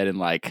go to bed and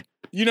like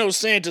You know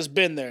Santa's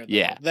been there. Though.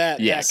 Yeah. That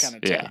Yes. kind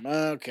of Yeah. time.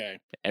 Okay.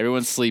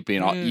 everyone's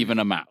sleeping, Mm. even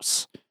a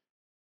mouse.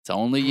 It's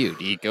only you.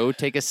 Do you go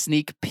take a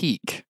sneak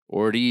peek,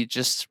 or do you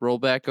just roll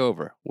back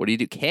over? What do you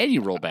do? Can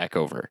you roll back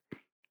over?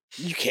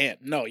 You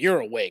can't. No, you're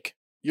awake.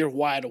 You're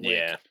wide awake.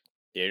 Yeah,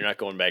 you're not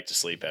going back to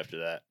sleep after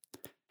that.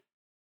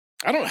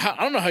 I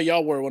don't know how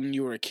y'all were when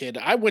you were a kid.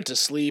 I went to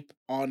sleep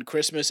on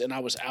Christmas and I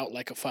was out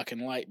like a fucking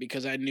light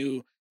because I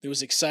knew there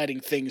was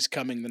exciting things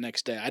coming the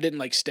next day. I didn't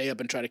like stay up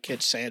and try to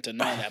catch Santa.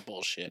 None of that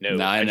bullshit. No,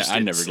 No, I just never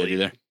didn't did sleep.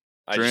 either.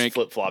 I Drink. just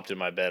flip flopped in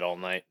my bed all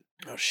night.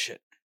 Oh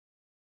shit.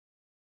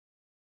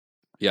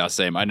 Yeah,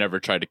 same. I never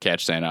tried to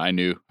catch Santa. I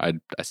knew I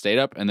stayed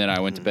up and then I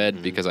went to bed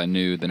Mhm. because I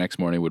knew the next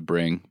morning would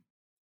bring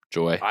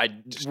joy.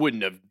 I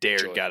wouldn't have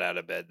dared joy. got out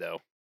of bed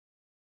though.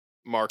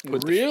 Mark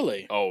put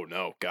Really? oh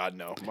no, God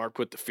no. Mark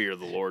put the fear of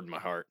the Lord in my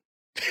heart.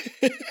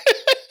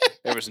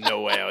 There was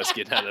no way I was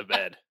getting out of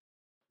bed.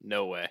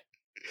 No way.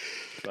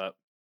 But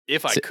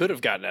if I So- could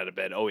have gotten out of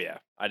bed, oh yeah,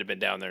 I'd have been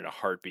down there in a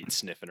heartbeat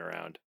sniffing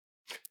around.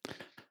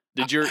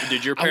 Did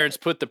your parents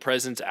put the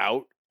presents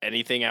out,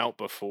 anything out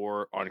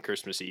before on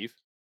Christmas Eve?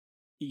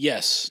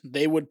 Yes,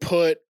 they would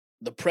put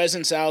the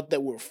presents out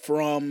that were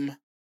from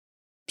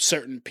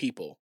certain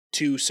people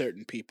to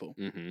certain people.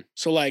 Mm-hmm.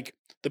 So like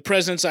the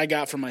presents I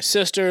got for my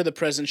sister, the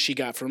presents she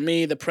got for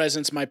me, the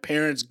presents my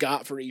parents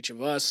got for each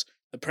of us,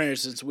 the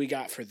presents we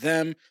got for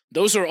them,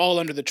 those are all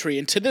under the tree.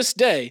 And to this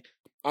day,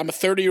 I'm a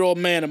 30-year-old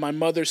man and my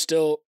mother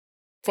still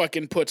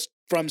fucking puts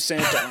from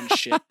Santa on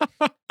shit.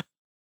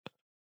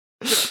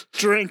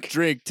 Drink.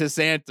 Drink to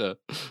Santa.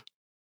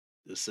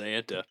 The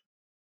Santa.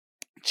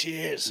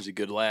 Cheers. He's a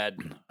good lad.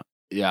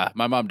 Yeah,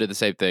 my mom did the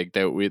same thing.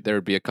 There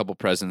would be a couple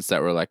presents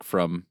that were like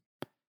from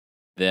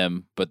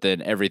them, but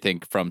then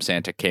everything from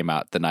Santa came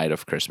out the night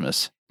of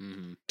Christmas.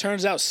 Mm-hmm.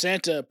 Turns out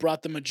Santa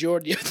brought the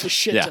majority of the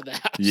shit Yeah. to the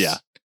house. Yeah.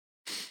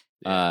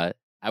 Yeah.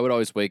 I would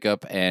always wake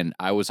up and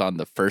I was on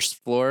the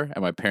first floor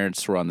and my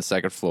parents were on the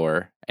second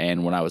floor.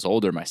 And when I was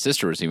older, my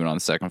sister was even on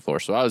the second floor.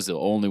 So I was the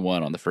only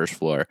one on the first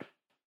floor.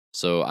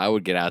 So I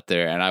would get out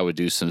there and I would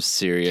do some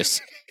serious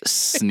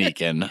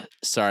sneaking.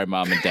 Sorry,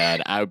 mom and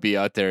dad. I would be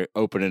out there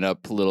opening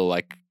up little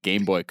like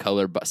Game Boy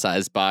Color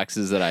size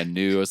boxes that I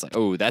knew. I was like,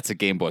 oh, that's a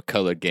Game Boy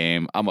Color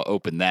game. I'm going to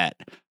open that.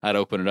 I'd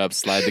open it up,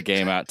 slide the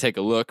game out, take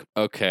a look.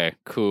 Okay,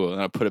 cool.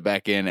 And I'd put it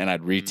back in and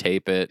I'd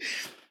retape it.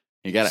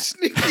 You gotta,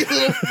 Sneaky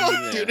little fuck,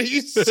 Yeah. dude. Are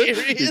you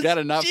serious? you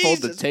gotta not fold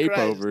the Jesus tape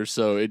Christ. over,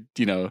 so it,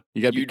 you gotta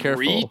be You'd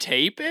careful.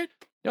 retape it?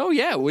 Oh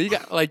yeah, well you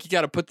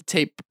gotta put the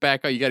tape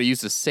back on. You gotta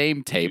use the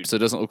same tape Dude, so it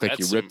doesn't look like you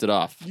that's ripped it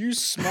off. You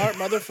smart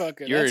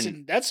motherfucker. You're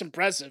That's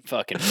impressive.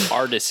 Fucking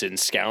artisan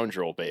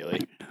scoundrel,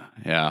 Bailey.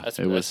 Yeah, That's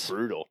it that's was.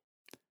 brutal.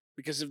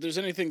 Because if there's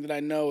anything that I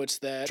know, it's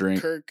that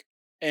Drink. Kirk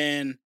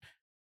and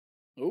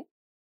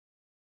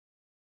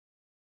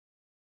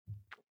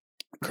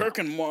Kirk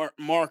and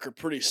Mark are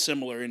pretty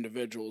similar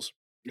individuals.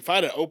 If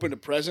I'd have opened a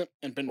present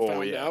and been Oh,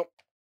 found yeah. out,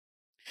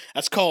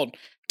 that's called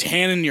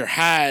tanning your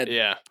hide.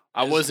 Yeah.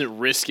 I wasn't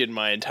risking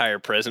my entire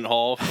present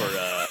haul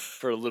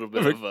for a little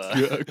bit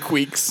of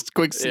quick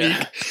sneak.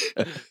 yeah.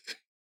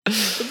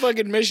 The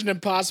fucking Mission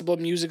Impossible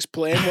music's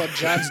playing while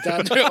John's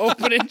down there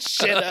opening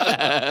shit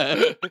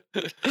up.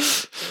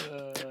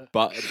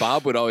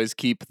 Bob would always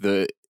keep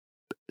the.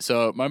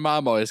 So my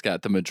mom always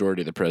got the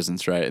majority of the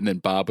presents, right? And then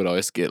Bob would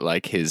always get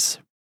like his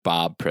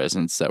Bob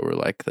presents that were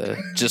like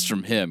the just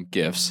from him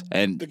gifts,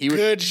 and The he would.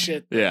 good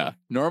shit. Yeah,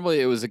 normally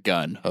it was a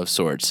gun of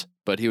sorts,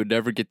 but he would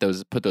never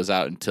put those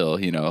out until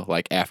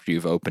like after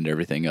you've opened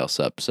everything else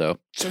up. So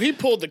So he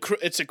pulled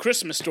it's a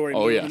Christmas Story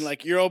Oh, movie, yes. and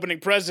like you're opening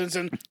presents,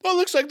 and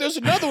looks like there's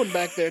another one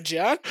back there,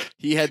 John.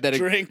 he had that.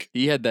 Drink.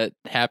 He had that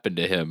happen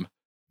to him.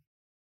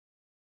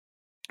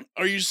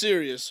 Are you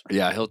serious?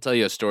 Yeah, he'll tell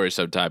you a story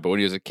sometime. But when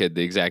he was a kid,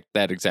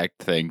 that exact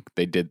thing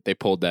they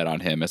pulled that on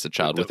him as a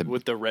child with him.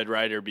 with the Red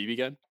Ryder BB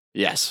gun.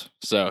 Yes,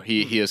 so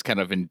he has kind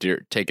of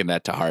taken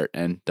that to heart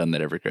and done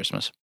that every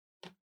Christmas.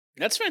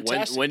 That's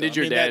fantastic. when did though.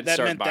 your I mean, dad that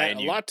start meant buying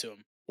that you- a lot to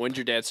him? When did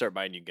your dad start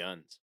buying you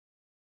guns?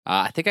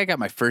 I think I got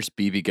my first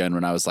BB gun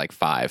when I was like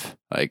 5.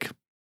 Like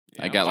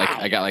I got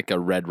like a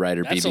Red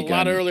Ryder That's BB a gun.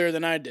 lot earlier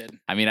than I did.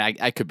 I mean,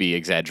 I could be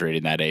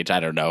exaggerating that age. I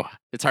don't know.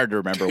 It's hard to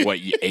remember what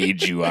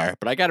age you are,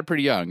 but I got it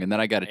pretty young. And then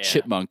I got a Yeah.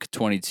 Chipmunk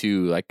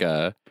 22, like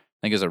I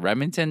think it was a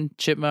Remington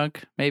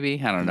Chipmunk,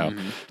 maybe. I don't know.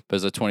 Mhm. But it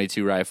was a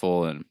 22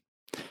 rifle, and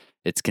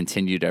it's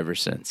continued ever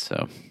since.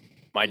 So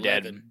My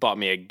 11. dad bought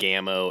me a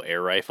Gammo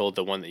air rifle,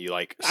 the one that you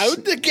like The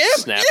Gammo,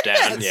 snap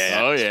down. yes!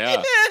 Yeah,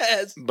 yeah.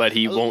 Yes. but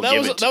he won't that give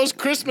was, it. That was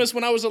Christmas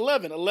when I was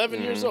 11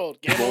 years Mhm. old.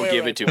 He won't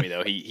give it to me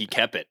though. He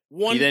kept it.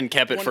 One, He then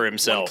kept it one- for One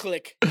himself.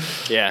 click.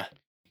 Yeah.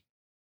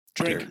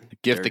 Drink. The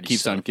gift that Dirty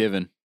keeps on son.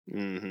 giving.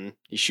 Mm-hmm.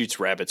 He shoots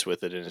rabbits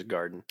with it in his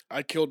garden.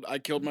 I killed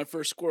my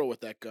first squirrel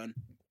with that gun.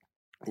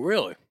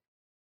 Really?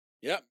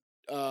 Yep.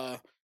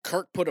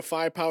 Kirk put a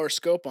 5-power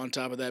scope on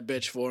top of that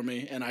bitch for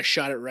me, and I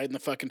shot it right in the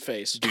fucking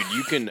face. Dude,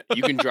 you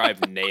can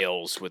drive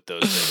nails with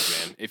those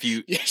things, man. If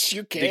you Yes,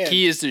 you can. the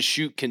key is to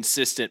shoot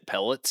consistent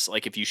pellets.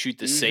 Like if you shoot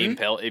the same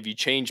pellet, if you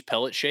change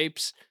pellet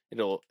shapes, it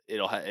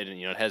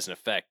has an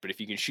effect. But if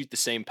you can shoot the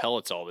same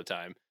pellets all the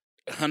time,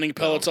 Hunting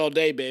pellets all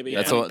day, baby.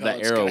 That's Hunting all- the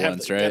pellets. arrow Gotta have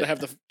ones, the- right? Gotta have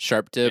the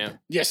Sharp tip. Yeah.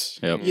 yes.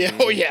 Yep. Yeah.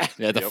 Oh yeah.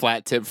 Yeah, the Yep.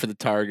 flat tip for the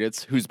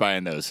targets. Who's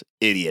buying those?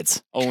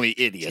 Idiots. Only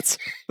idiots.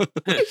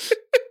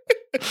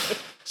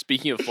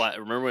 Speaking of flat,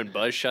 remember when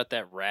Buzz shot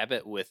that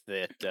rabbit with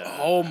that?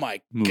 Oh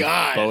my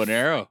god. Bow and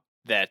arrow.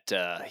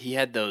 That he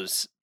had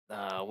those. What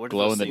are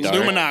Glow those in the things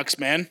dark? called? Luminox,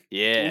 man.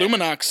 Yeah,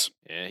 Luminox.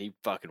 yeah. He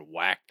fucking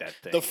whacked that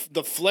thing.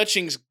 The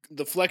fletchings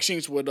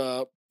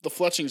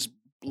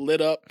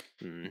lit up.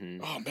 Mhm.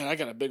 Oh man, I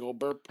got a big old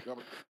burp.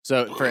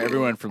 So for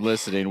everyone from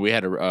listening, we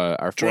had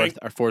our Drink.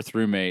 fourth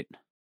roommate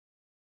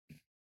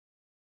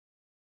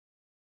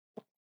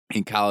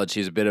in college.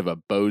 He's a bit of a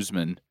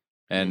bowsman,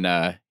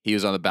 and he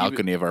was on the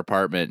balcony of our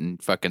apartment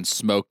and fucking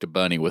smoked a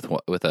bunny with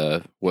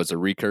a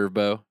recurve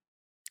bow.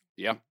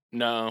 Yeah.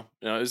 No,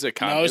 it was a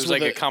No, it was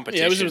like with a competition.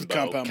 Yeah, it was with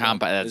bow. compound.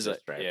 Compa- It that's was like,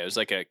 right. yeah, it was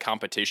like a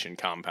competition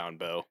compound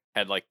bow.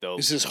 Had like the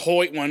This is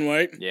Hoyt one,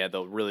 right? yeah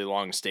the really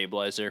long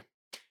stabilizer.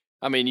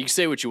 I mean, you can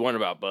say what you want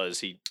about Buzz.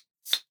 He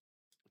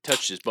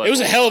touched his butt. It was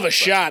a hell of a but-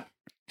 shot.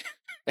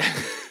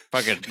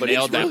 Fucking but he's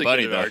nailed that really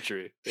bunny good at though.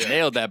 archery. Yeah.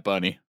 Nailed that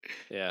bunny.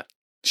 yeah.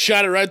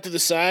 Shot it right through the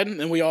side,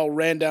 and we all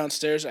ran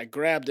downstairs. I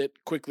grabbed it,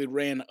 quickly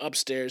ran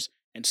upstairs,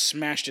 and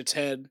smashed its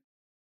head.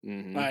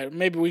 Mhm. All right,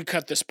 maybe we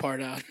cut this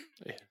part out.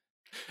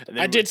 And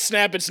I then did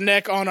snap its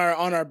neck on our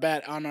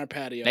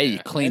patio. Hey, you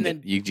cleaned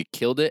And it. You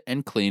killed it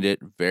and cleaned it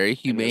very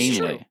And it was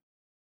humanely. true.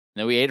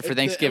 Then we ate it for It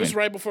Thanksgiving. was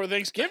right before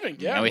Thanksgiving.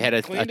 Yeah, and we had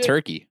a cleaned it.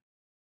 turkey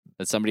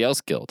that somebody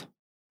else killed.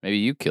 Maybe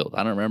you killed.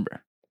 I don't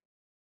remember.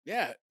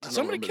 Yeah, I did don't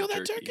somebody remember kill the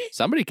that turkey. turkey?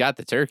 Somebody got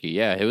the turkey.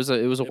 Yeah, it was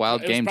a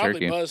wild It was game probably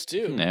turkey. Buzz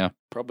too. Yeah.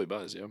 probably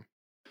Buzz. Yeah. All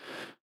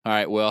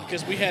right. Well.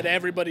 Because we had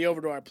everybody over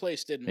to our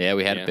place, didn't we? Yeah,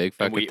 we had Yeah. a big And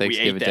fucking we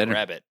Thanksgiving ate that dinner.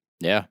 rabbit.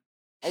 Yeah.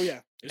 Oh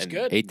yeah, it was and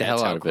good. Ate the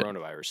That's hell how out of it.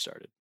 coronavirus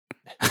started.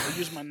 I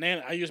used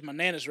my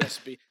nana's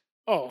recipe.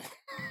 Oh,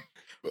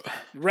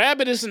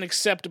 rabbit is an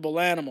acceptable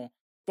animal.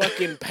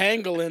 Fucking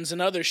pangolins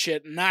and other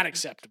shit not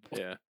acceptable.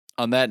 Yeah.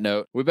 On that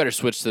note, we better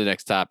switch to the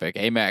next topic.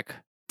 Hey, Mac,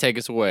 take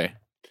us away.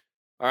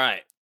 All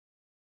right.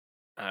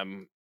 I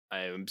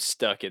am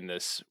stuck in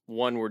this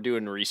one. We're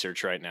doing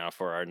research right now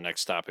for our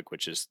next topic,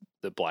 which is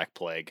the Black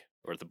Plague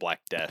or the Black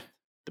Death,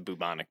 the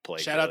bubonic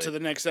plague. Shout out to the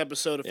next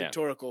episode of Yeah.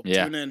 Victorical.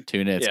 Yeah. Tune in.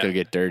 Tune in. It's Yeah, going to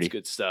get dirty. It's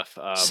good stuff.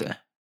 Hang so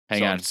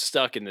on. I'm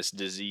stuck in this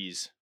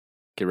disease.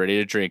 Get ready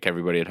to drink,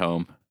 everybody at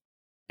home.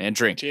 And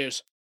drink.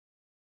 Cheers.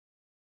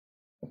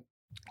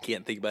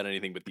 Can't think about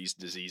anything but these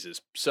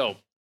diseases. So,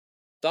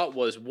 thought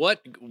was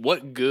what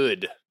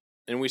good,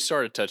 and we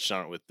sort of touched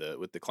on it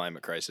with the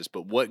climate crisis,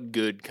 but what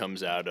good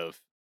comes out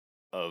of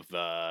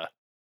the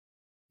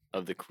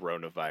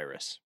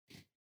coronavirus?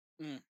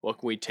 Mm. What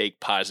can we take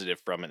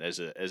positive from it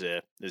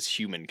as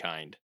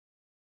humankind,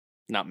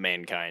 not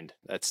mankind?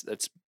 That's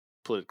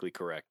politically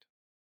correct.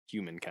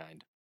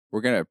 Humankind.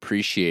 We're going to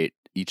appreciate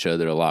each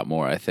other a lot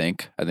more, I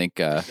think.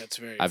 That's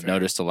very. I've fair.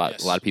 noticed a lot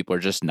of people are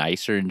just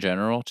nicer in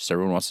general. Just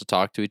everyone wants to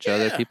talk to each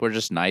other. Yeah. People are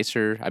just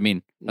nicer. I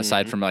mean,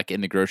 aside Mhm. from like in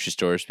the grocery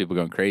stores, people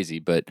going crazy,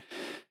 but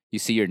you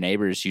see your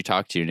neighbors, you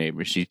talk to your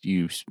neighbors.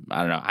 You I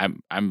don't know.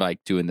 I'm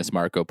like doing this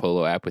Marco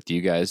Polo app with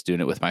you guys, doing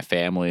it with my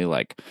family,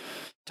 like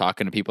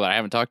talking to people that I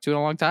haven't talked to in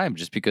a long time,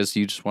 just because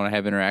you just want to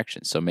have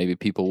interaction. So maybe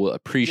people will Just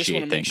appreciate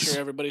want to make things.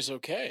 sure everybody's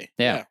okay.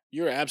 Yeah.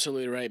 You're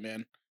absolutely right,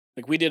 man.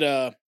 Like we did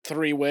a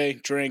 3-way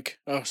drink.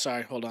 Oh,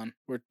 sorry. Hold on.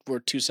 We're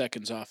 2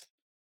 seconds off.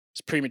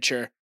 It's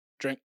premature.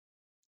 Drink.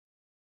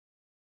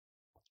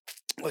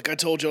 Like I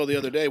told y'all the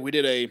other day, we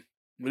did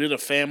a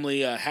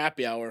family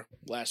happy hour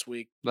last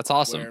week. That's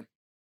awesome. Where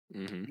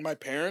Mm-hmm. my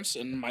parents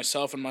and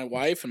myself and my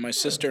wife and my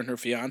sister and her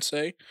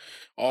fiance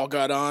all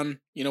got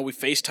on. You know, we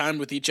FaceTimed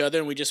with each other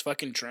and we just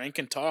fucking drank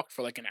and talked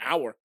for like an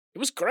hour. It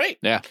was great.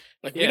 Yeah.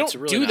 Like Yeah, we it's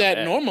don't really do not that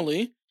bad.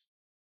 normally.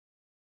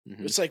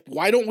 Mhm. It's like,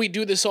 why don't we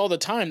do this all the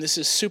time? This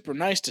is super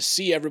nice to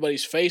see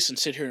everybody's face and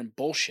sit here and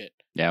bullshit.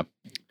 Yeah,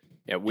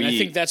 And I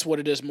think that's what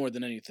it is more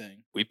than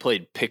anything. we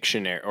played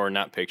Pictionary, or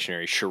not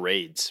Pictionary,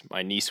 charades.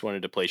 My niece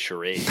wanted to play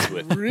charades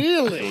with, and we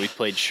Really?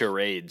 played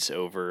charades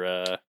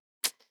over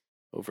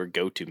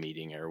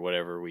GoToMeeting or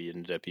whatever we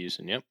ended up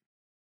using. Yep.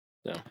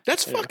 So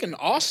That's Yeah. fucking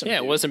awesome. yeah, it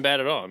dude. wasn't bad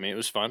at all. I mean, it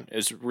was fun. It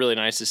was really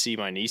nice to see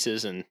my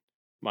nieces, and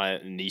my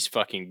niece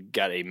fucking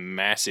got a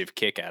massive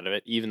kick out of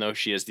it, even though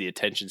she has the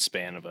attention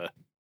span of a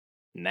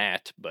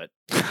gnat. But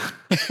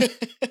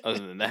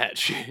other than that,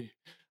 she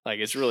like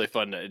it's really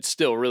fun. It's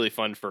still really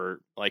fun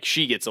for like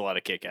she gets a lot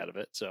of kick out of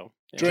it. So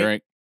yeah,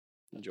 Drink.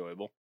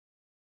 enjoyable.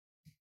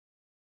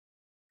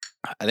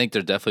 I think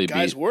there'd definitely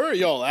Guys, where are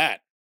y'all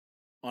at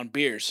on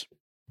beers?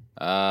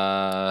 be.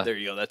 There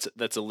you go.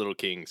 That's a Little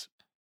Kings.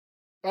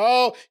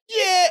 Oh,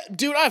 yeah.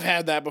 Dude, I've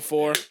had that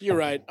before. You're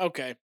right.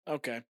 Okay.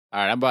 Okay. All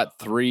right, I'm about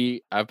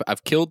 3.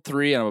 I've killed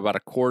 3, and I'm about a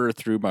quarter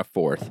through my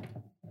 4th.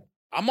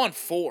 I'm on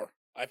 4.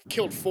 I've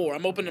killed 4.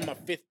 I'm opening my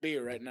 5th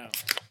beer right now.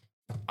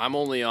 I'm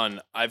only on.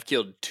 I've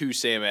killed 2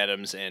 Sam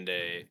Adams and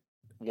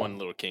 1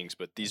 Little Kings,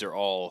 but these are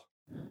all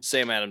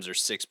Sam Adams are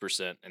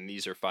 6%, and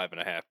these are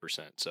 5.5%.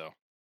 So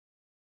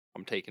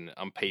I'm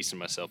pacing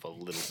myself a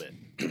little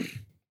bit.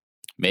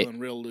 Feeling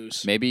real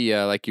loose. Maybe,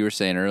 like you were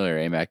saying earlier,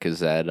 AMAC, is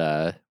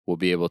that we'll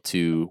be able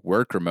to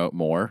work remote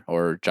more,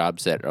 or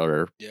jobs that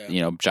are,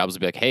 Yeah. jobs will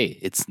be like, hey,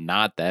 it's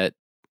not that,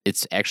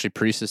 it's actually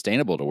pretty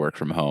sustainable to work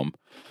from home.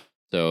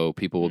 So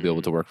people will be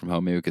able to work from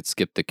home. Maybe we could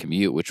skip the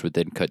commute, which would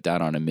then cut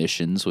down on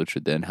emissions, which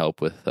would then help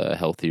with a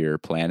healthier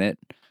planet.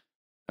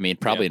 I mean,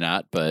 probably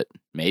not, but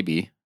maybe.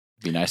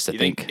 It'd be nice to You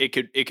think.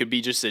 think it could be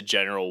just a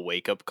general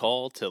wake up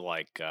call to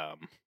like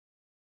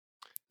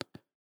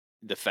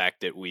the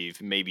fact that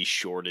we've maybe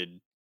shorted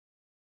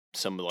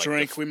some of like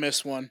Drink. We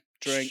missed one.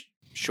 Drink.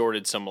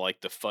 shorted some of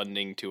like the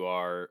funding to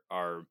our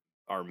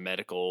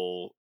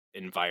medical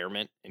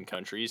environment in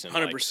countries, and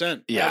like,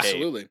 100%. Yeah.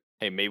 Absolutely.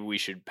 hey, maybe we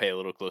should pay a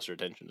little closer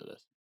attention to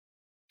this.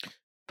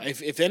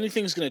 If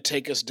anything's going to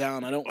take us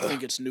down, I don't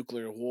think it's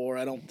nuclear war.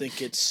 I don't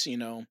think it's,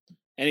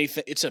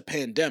 anything. It's a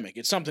pandemic.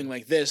 It's something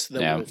like this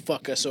that Yeah. will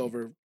fuck us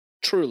over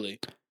truly.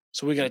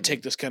 So we got to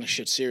take this kind of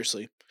shit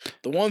seriously.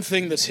 The one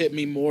thing that's hit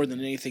me more than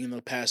anything in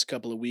the past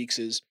couple of weeks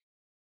is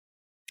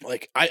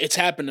like it's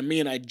happened to me,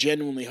 and I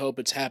genuinely hope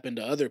it's happened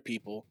to other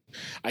people.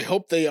 I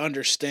hope they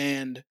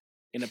understand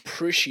and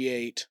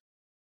appreciate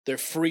their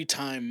free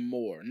time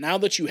more. Now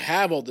that you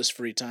have all this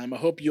free time, I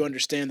hope you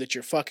understand that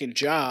your fucking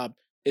job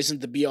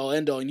isn't the be all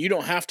end all, and you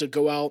don't have to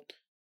go out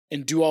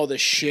and do all this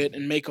shit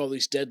and make all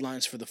these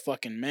deadlines for the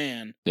fucking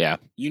man. Yeah.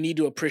 You need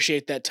to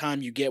appreciate that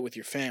time you get with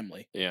your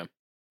family. Yeah.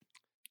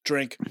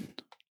 Drink.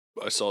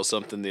 I saw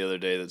something the other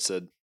day that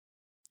said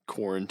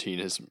quarantine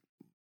has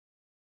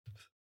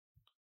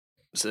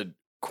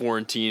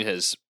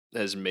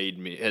made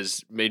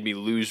me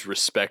lose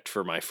respect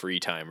for my free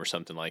time or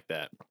something like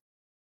that.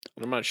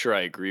 And I'm not sure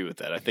I agree with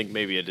that. I think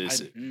maybe it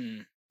is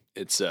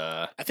it's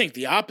I think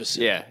the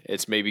opposite. yeah,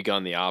 it's maybe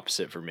gone the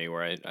opposite for me,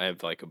 where I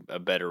have like a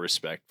better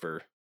respect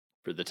for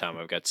the time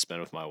I've got to spend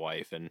with my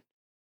wife, and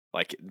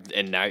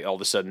now all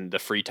of a sudden the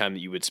free time that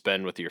you would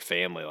spend with your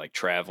family, like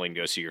traveling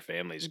to go see your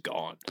family, is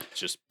gone. It's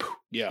just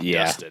Yeah.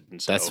 Yeah. dusted.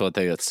 And so That's one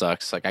thing that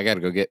sucks. Like I got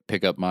to go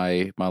pick up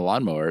my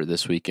lawnmower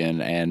this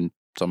weekend, and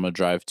so I'm gonna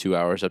drive 2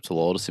 hours up to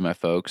Lowell to see my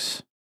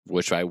folks,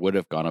 which I would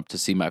have gone up to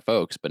see my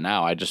folks, but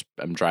now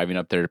I'm driving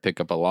up there to pick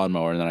up a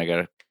lawnmower, and then I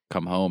gotta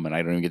come home, and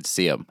I don't even get to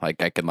see them.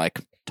 Like I can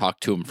talk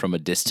to them from a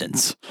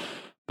distance,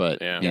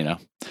 but Yeah.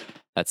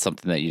 that's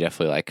something that you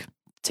definitely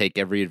take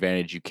every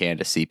advantage you can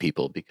to see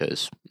people,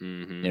 because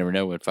Mhm. you never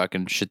know when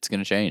fucking shit's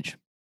gonna change.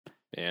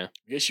 Yeah.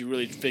 I guess you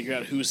really figure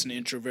out who's an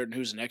introvert and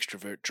who's an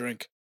extrovert.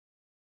 Drink.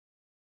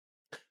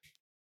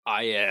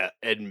 I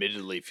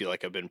admittedly feel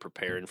like I've been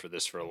preparing for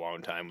this for a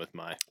long time with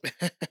my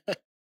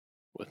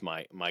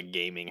my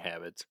gaming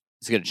habits.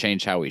 It's gonna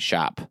change how we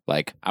shop.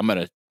 Like I'm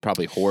gonna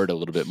probably hoard a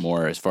little bit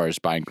more as far as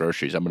buying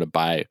groceries. I'm gonna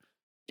buy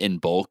in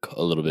bulk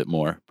a little bit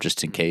more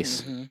just in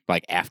case. Mhm.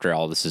 Like after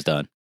all this is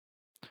done.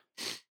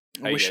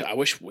 I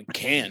wish we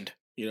canned.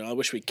 I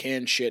wish we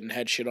canned shit and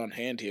had shit on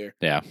hand here.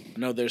 Yeah. I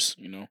know there's,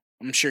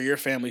 I'm sure your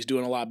family's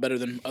doing a lot better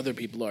than other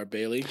people are,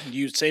 Bailey.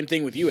 Same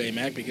thing with you,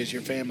 AMAC, because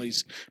your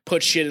family's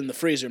put shit in the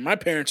freezer. My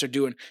parents are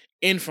doing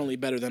infinitely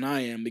better than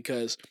I am,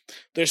 because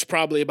there's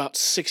probably about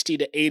 60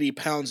 to 80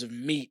 pounds of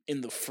meat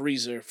in the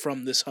freezer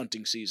from this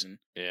hunting season.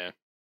 Yeah.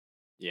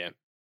 Yeah.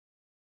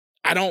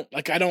 I don't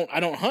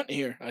hunt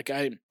here. Like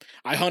I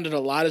hunted a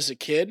lot as a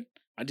kid.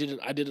 I did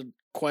it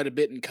quite a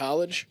bit in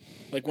college.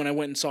 Like when I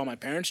went and saw my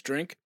parents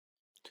drink.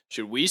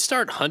 Should we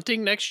start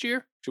hunting next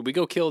year? Should we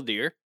go kill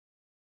deer?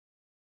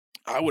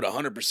 I would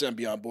 100%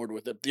 be on board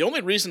with it. The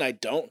only reason I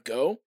don't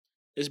go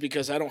is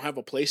because I don't have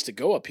a place to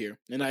go up here,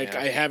 and I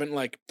haven't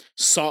like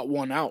sought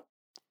one out.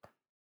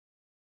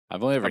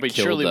 I've only ever I mean,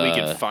 killed surely we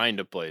can find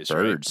a place.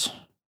 birds. Right?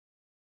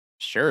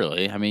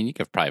 Surely, I mean, you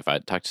could probably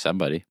talk to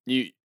somebody.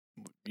 You've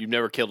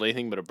never killed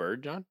anything but a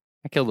bird, John?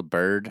 I killed a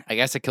bird. I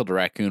guess I killed a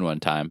raccoon one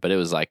time, but it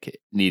was like it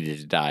needed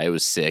to die. It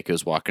was sick. It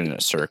was walking in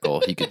a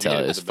circle. You could tell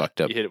it was fucked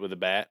up. You hit it with a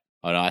bat.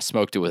 Oh no, I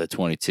smoked it with a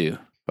 22.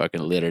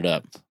 Fucking lit it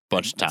up a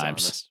bunch of That's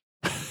times.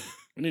 honest.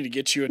 We need to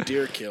get you a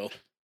deer kill.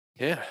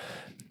 Yeah.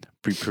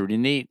 Pretty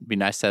neat. Be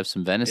nice to have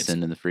some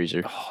venison in the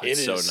freezer. Oh, It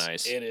it's so is-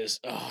 nice. It is.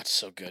 Oh, it's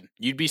so good.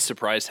 You'd be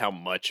surprised how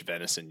much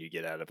venison you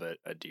get out of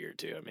a deer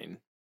too. I mean,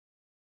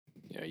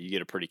 you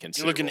get a pretty You're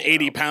considerable. looking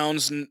 80 amount.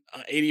 pounds and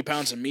 80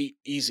 pounds of meat,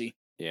 easy.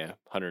 Yeah,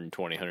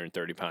 120,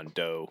 130 pound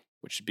doe,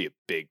 which would be a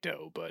big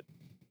doe, but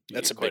you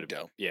That's get a quite big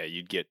doe. Yeah,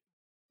 you'd get.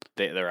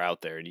 They're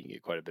out there, and you can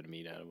get quite a bit of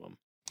meat out of them.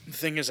 The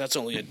thing is, that's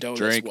only a doe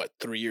Drink. that's what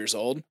 3 years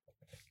old.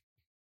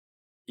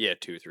 Yeah,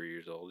 2 or 3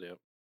 years old. Yep.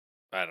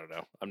 I don't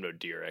know. I'm no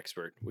deer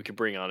expert. We could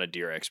bring on a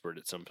deer expert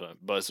at some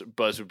point. Buzz would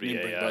We be need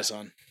to bring Buzz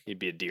on. he'd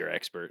be a deer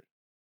expert.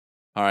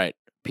 All right,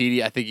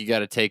 Petey, I think you got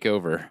to take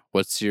over.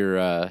 What's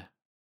the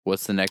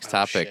next Oh,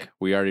 topic? shit.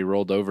 We already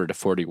rolled over to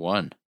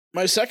 41.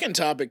 My second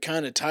topic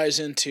kind of ties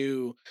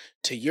into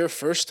your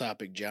first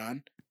topic,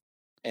 John,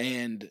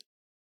 and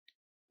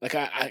like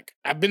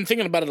I've been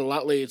thinking about it a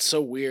lot lately. It's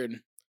so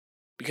weird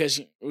because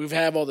we've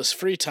had all this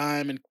free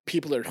time and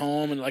people are at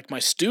home, and like my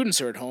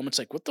students are at home. It's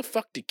like, what the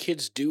fuck do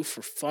kids do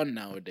for fun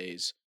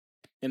nowadays?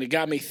 And it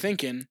got me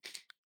thinking.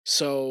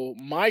 So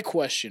my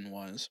question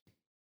was,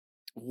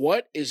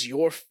 what is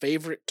your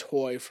favorite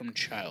toy from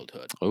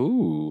childhood?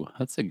 Ooh,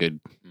 that's a good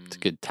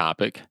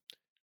topic.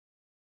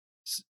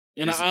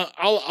 And Is-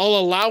 I'll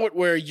allow it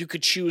where you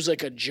could choose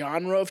like a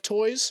genre of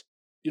toys.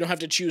 You don't have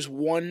to choose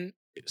one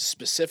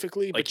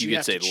specifically. Like but you could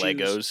have say to choose-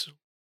 Legos.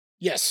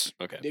 Yes,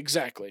 Okay.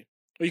 exactly.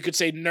 Or you could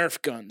say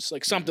Nerf guns,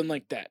 like something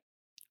like that.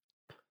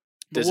 But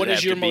Does what it is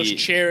have your to most be-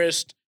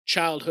 cherished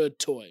childhood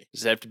toy?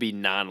 Does it have to be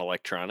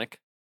non-electronic?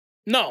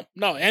 No,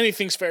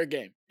 anything's fair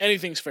game.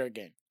 Anything's fair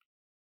game.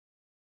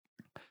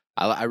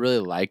 I really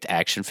liked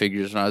action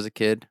figures when I was a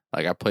kid.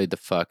 Like I played the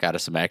fuck out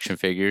of some action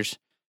figures,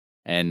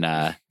 and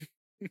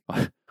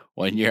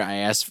one year I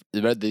asked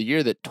about the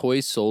year that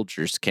Toy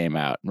Soldiers came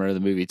out. Remember the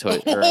movie Toy?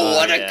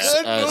 What a yeah. good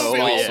Small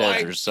movie! Oh my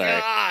Soldiers,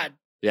 sorry. God.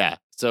 Yeah.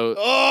 So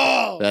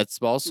Oh, that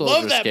Small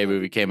Soldiers that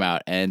movie came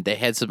out, and they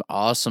had some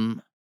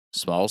awesome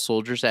Small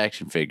Soldiers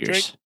action figures.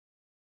 Drink.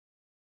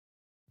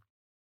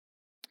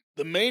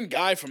 The main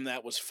guy from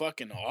that was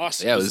fucking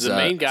awesome. Yeah, it Was was the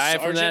main guy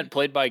from that Sergeant?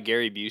 played by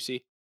Gary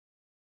Busey?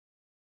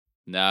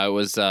 No,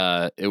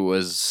 it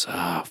was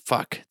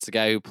fuck. It's the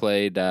guy who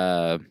played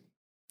the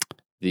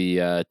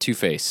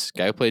Two-Face.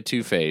 Guy who played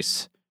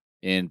Two-Face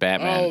in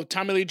Batman. Oh,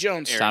 Tommy Lee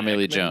Jones. Aaron Tommy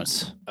Lee Eckman.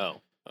 Jones. Oh,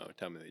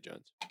 Tommy Lee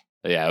Jones.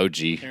 Yeah,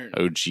 Aaron-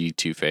 OG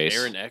Two-Face.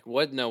 Aaron Eck.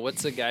 What? No,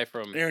 what's the guy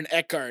from? Aaron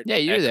Eckhart. Yeah,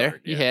 you were there.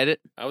 Eckhart, You yeah. had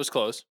it. I was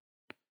close.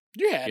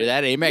 You had You're it.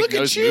 that AMAC Look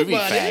knows at you, movie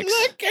buddy. facts.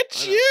 Look at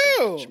I know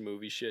so you. much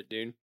movie shit,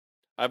 dude.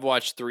 I've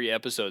watched 3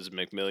 episodes of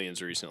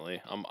McMillions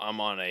recently. I'm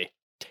on a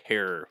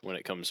tear when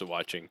it comes to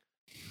watching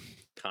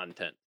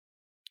content.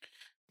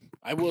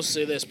 I will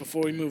say this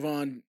before we move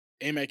on,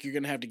 AMAC, you're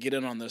gonna have to get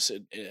in on this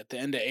at the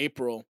end of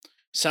April.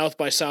 South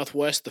by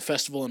Southwest, the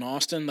festival in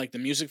Austin, like the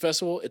music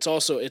festival. It's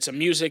a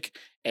music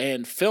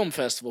and film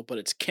festival, but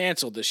it's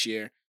canceled this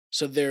year.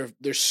 So they're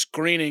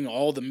screening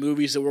all the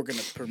movies that we're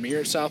gonna premiere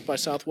at South by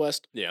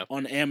Southwest Yeah.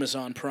 on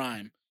Amazon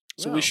Prime.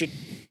 So Oh. we should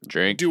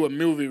Drink. do a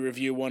movie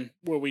review one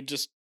where we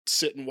just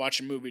sit and watch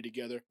a movie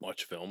together.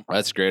 Watch film.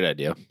 That's a great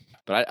idea.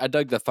 But I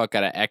dug the fuck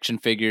out of action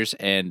figures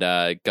and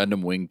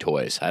Gundam Wing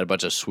toys. I had a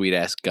bunch of sweet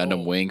ass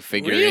Gundam Oh, Wing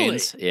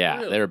figurines. Yeah,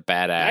 Really? they were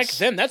badass. Back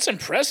then, that's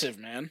impressive,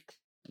 man.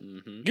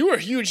 Mm-hmm. You were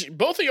huge.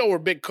 Both of y'all were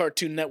big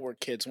Cartoon Network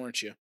kids,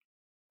 weren't you?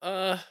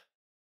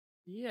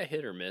 Yeah,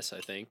 hit or miss.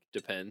 I think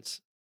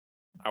depends.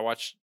 I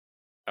watched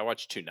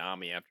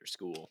Toonami after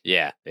school.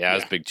 Yeah, I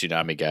was Yeah. a big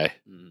Tsunami guy.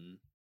 Mm-hmm.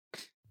 I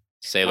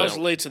Sailor. was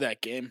late to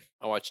that game.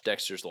 I watched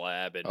Dexter's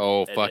Lab and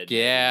Oh, Ed, fuck Ed, Ed,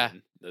 yeah.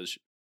 and those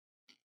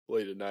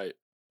late at night.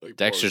 Like,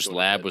 Dexter's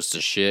before I Lab to bed. was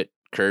the shit.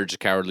 Courage the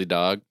Cowardly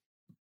Dog.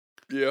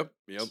 Yep.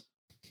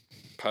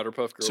 Powder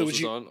Puff Girls So would was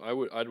you-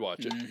 on. I'd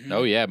watch it. Mhm.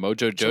 Oh yeah,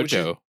 Mojo So would you-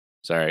 Jojo.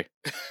 Sorry,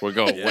 we're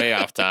going Yeah. way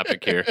off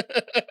topic here.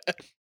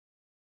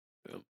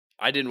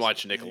 I didn't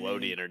watch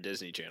Nickelodeon or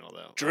Disney Channel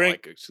though.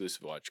 Drink. I like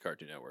exclusive watch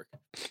Cartoon Network.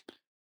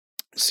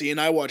 See,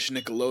 and I watched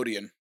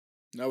Nickelodeon.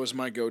 That was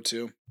my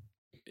go-to.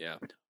 Yeah.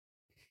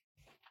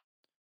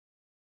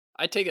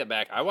 I take that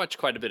back. I watched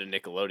quite a bit of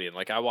Nickelodeon.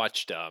 Like I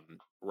watched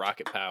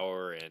Rocket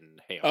Power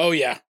and Hey Oh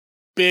yeah,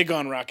 big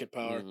on Rocket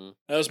Power. Mhm.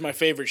 That was my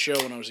favorite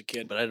show when I was a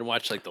kid. But I didn't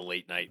watch like the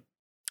late night,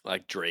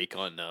 like Drake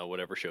on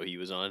whatever show he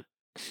was on.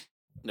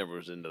 Never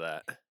was into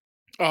that.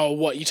 Oh,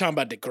 what you talking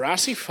about,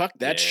 Degrassi? Fuck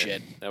that Yeah,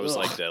 shit. That was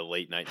like Ugh. the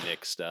late night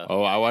Nick stuff.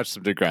 Oh, I watched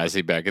some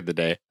Degrassi back in the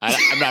day.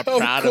 I'm not Of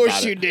proud course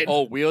about you it. did.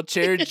 Oh,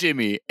 Wheelchair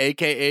Jimmy,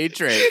 aka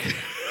Drake.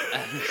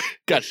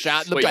 Got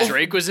shot in the Wait, back.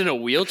 Drake was in a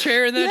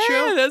wheelchair in that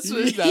show? Yeah, that's what.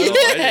 Oh, I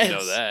didn't know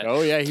Yes. that.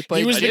 Oh yeah, he played.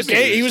 He was I the didn't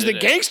know he he was was the in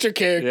it. gangster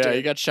character. Yeah,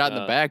 he got shot in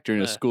the back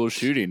during a school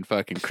shooting.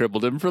 Fucking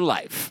crippled him for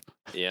life.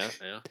 Yeah,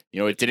 yeah. You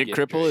know what didn't Get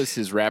cripple Drake. is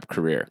his rap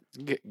career.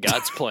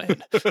 God's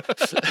plan.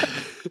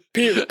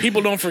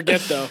 People don't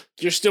forget though.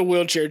 You're still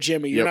wheelchair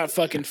Jimmy. You're Yep. not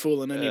fucking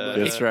fooling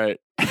anybody. That's right.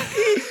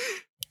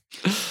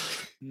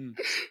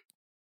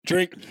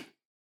 Drink.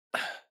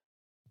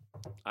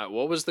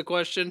 What was the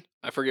question?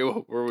 I forget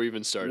where we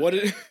even started. What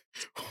is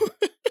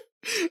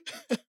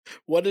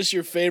what is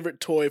your favorite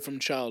toy from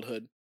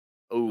childhood?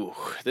 Ooh,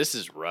 this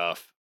is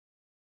rough.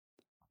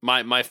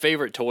 My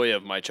favorite toy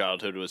of my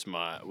childhood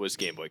was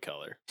Game Boy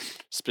Color.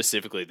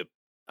 Specifically,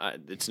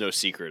 it's no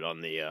secret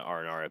on the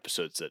R&R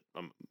episodes that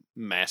I'm a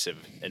massive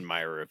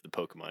admirer of the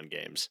Pokemon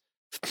games.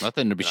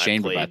 Nothing to be And I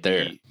shamed played about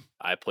there.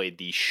 I played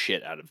the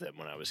shit out of them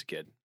when I was a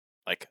kid.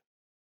 Like,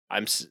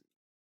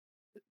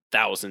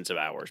 thousands of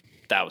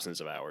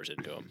hours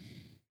into them.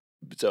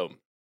 So,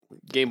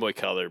 Game Boy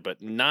Color,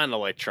 but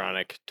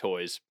non-electronic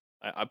toys.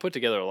 I put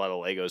together a lot of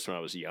Legos when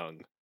I was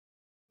young.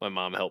 My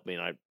mom helped me,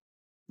 and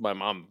my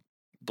mom,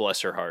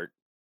 bless her heart,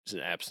 is an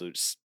absolute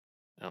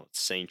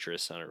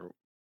saintress on her.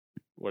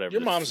 Whatever.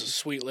 Your mom's a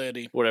sweet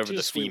lady. whatever She's the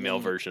a sweet female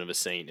woman. version of a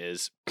saint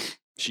is.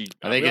 She,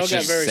 I think We all it's got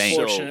just very saint.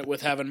 fortunate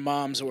with having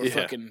moms who are Yeah.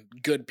 fucking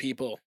good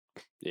people.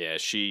 Yeah,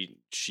 she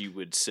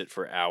would sit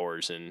for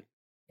hours and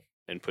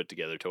put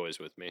together toys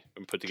with me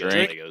and put together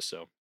Drink. Legos.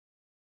 So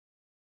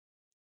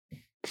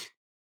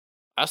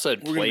I also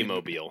had We're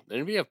gonna be- Playmobil. Did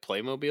anybody have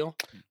Playmobil?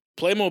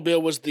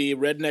 Playmobil was the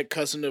redneck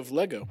cousin of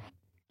Lego.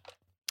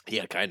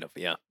 Yeah, kind of.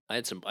 Yeah, I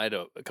had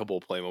a couple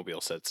of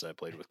Playmobil sets that I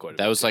played with quite a bit.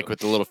 That was like too. with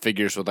the little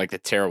figures with like the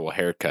terrible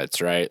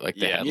haircuts, right? Like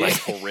they yeah, had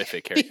like like,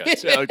 horrific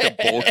haircuts. yeah, like the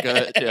bowl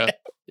cut. Yeah,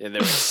 And they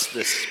were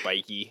the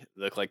spiky.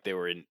 Looked like they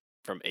were in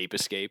from Ape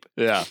Escape.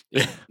 yeah.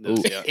 Those-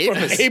 Ooh, yeah. Ape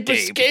From Ape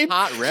Escape?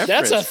 Hot reference.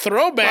 That's a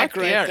throwback Fuck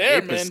right yeah, there,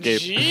 Ape man. Escape.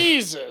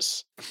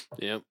 Jesus.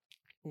 Yep.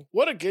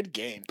 What a good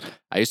game.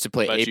 I used to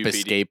play What about Ape you, PD?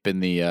 Escape in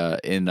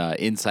the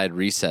inside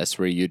recess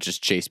where you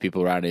just chase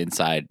people around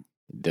inside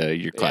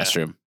your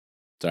classroom.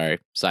 Sorry,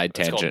 side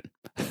That's called- tangent.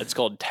 It's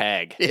called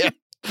Tag. Yeah.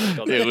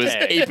 called It was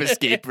Tag. Ape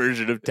Escape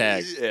version of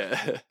Tag.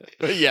 Yeah.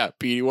 Yeah,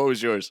 Petey, what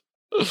was yours?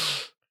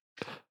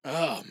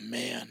 Oh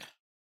man.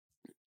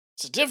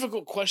 It's a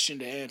difficult question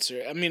to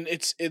answer. I mean,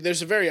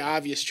 there's a very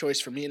obvious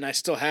choice for me, and I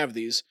still have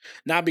these,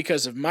 not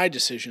because of my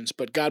decisions,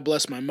 but God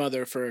bless my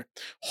mother for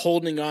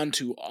holding on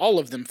to all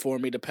of them for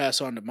me to pass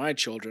on to my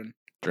children.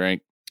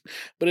 Drink.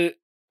 But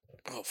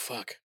oh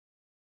fuck.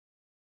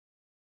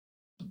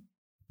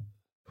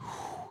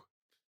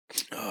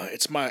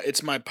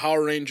 It's my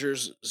Power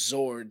Rangers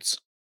Zords.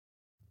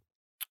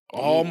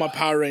 All my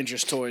Power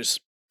Rangers toys.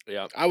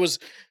 Yeah.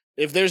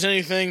 If there's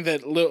anything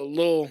that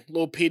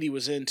little Petey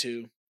was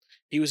into,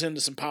 he was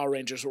into some Power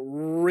Rangers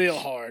real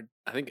hard.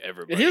 I think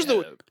everybody. here's the-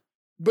 had a-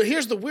 But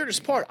here's the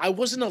weirdest part: I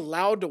wasn't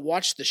allowed to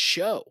watch the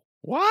show.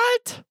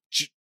 What?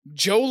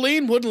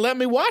 Jolene wouldn't let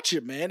me watch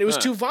it, man. It was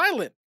Huh. too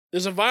violent.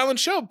 There's a violent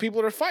show.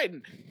 People are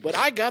fighting. But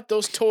I got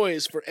those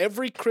toys for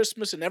every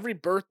Christmas and every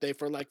birthday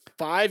for like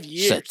 5 Just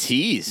years. a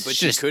tease. But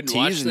just you couldn't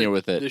watch teasing you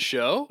with it. the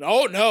show.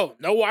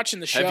 No watching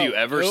the show. Have you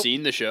ever Nope.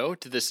 seen the show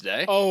to this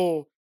day?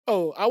 Oh,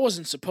 I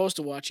wasn't supposed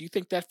to watch it. You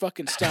think that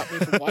fucking stopped me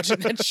from watching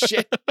that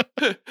shit?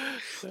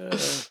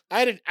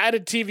 I had a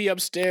TV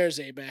upstairs,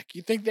 A-Mac.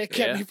 You think that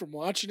kept Yeah. me from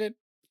watching it?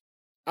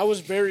 I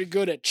was very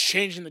good at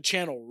changing the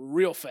channel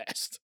real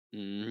fast.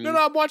 Mhm. No,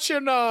 I'm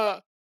watching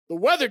the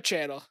Weather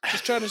Channel.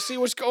 Just trying to see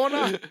what's going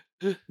on.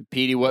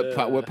 Petey,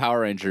 what Power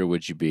Ranger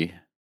would you be?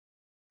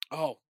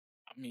 Oh,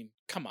 I mean,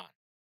 come on.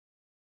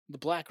 The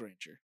Black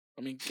Ranger.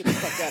 I mean, get the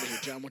fuck out of here,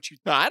 John. What you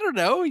I don't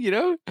know. You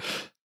know.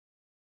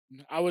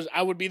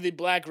 I would be the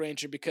Black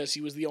Ranger because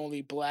he was the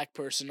only black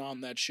person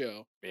on that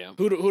show. Yeah.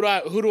 Who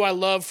do I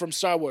love from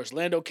Star Wars?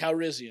 Lando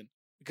Calrissian,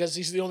 because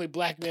he's the only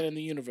black man in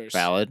the universe.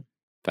 Valid.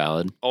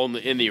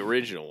 Only in the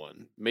original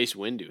one, Mace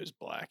Windu is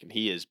black, and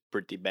he is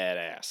pretty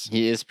badass.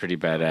 He is pretty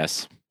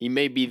badass. He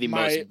may be the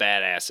My- most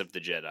badass of the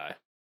Jedi.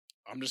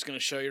 I'm just gonna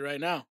show you right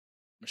now. I'm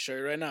gonna show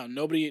you right now.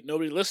 Nobody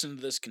listening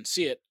to this can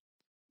see it.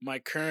 My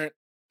current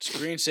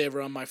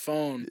screensaver on my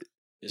phone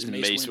is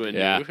Mace, Mace Windu. Windu.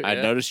 Yeah, I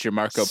yeah. noticed your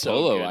Marco So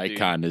Polo good, dude.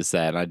 icon is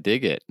that. I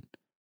dig it.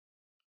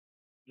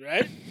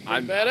 Right?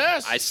 I'm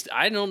badass.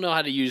 I don't know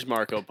how to use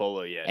Marco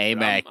Polo yet. Hey, but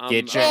Mac, I'm-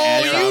 get your Oh,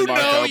 ass on you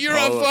Marco know you're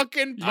Polo. a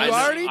fucking. You I know-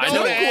 already I took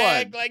know.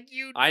 act one. like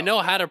you. I know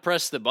how to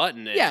press the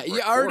button. And Yeah, you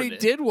record already it,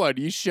 did one.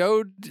 You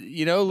showed, but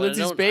I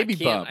Lindsay's don't- baby I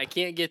can't, bump. I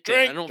can't get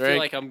Drink. that. I don't Drink. feel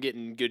like I'm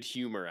getting good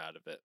humor out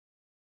of it.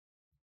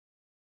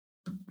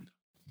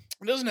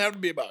 It doesn't have to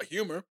be about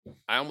humor.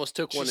 I almost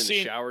took one in Just the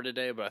seeing- shower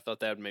today, but I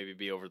thought that would maybe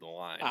be over the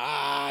line.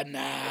 Ah,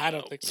 nah, I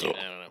don't think so. I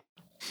don't know.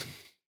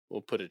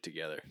 We'll put it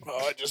together.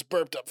 Oh, I just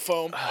burped up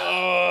foam.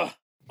 Ugh.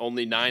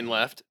 Only 9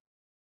 left.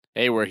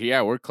 Hey,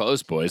 we're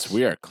close, boys.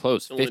 We are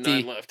close. Only 50.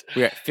 9 left.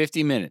 We're at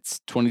 50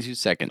 minutes, 22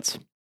 seconds.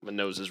 My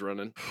nose is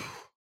running.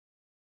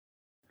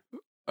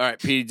 All right,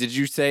 Pete,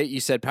 you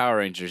said Power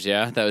Rangers,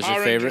 yeah? That was Power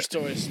your favorite?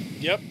 Rangers toys.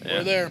 Yep, Yeah.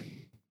 we're there.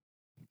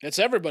 That's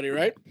everybody,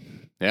 right?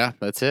 Yeah,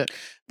 that's it.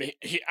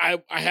 I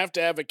have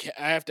to add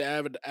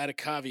a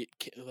caveat.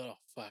 Oh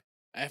fuck!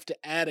 I have to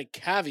add a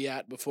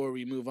caveat before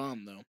we move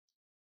on, though.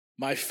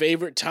 My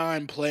favorite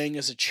time playing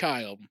as a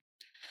child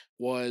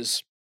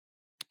was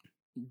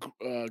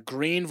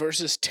green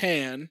versus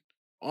tan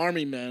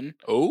army men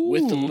Oh,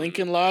 with the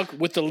Lincoln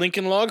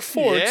Log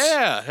forts.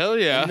 Yeah, hell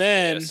yeah. And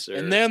then Yes, sir.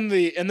 and then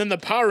the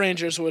Power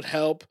Rangers would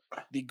help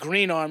the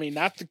green army,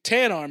 not the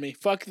tan army.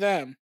 Fuck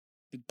them.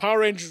 The Power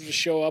Rangers would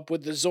show up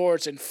with the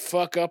Zords and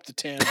fuck up the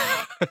tan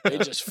army. They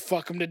just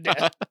fuck them to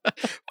death.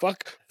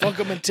 fuck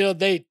them until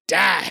they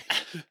die.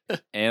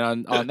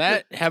 And on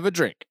that, have a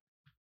drink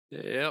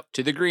Yep.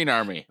 to the Green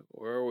Army.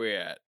 Where are we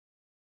at?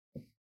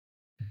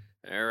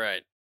 All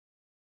right.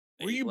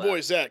 Where you Left.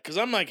 boys at? Because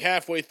I'm like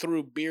halfway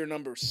through beer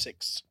number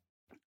 6.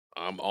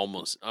 I'm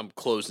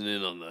closing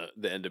in on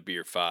the end of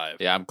beer 5.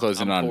 Yeah, I'm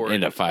closing on pouring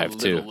into a 5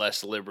 little too.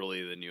 less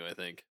liberally than you, I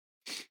think.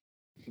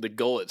 The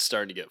gullet's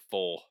starting to get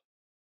full.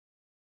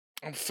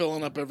 I'm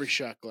filling up every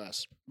shot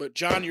glass. But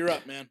John, you're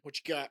up, man. What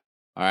you got?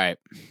 All right,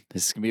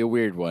 this is gonna be a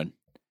weird one.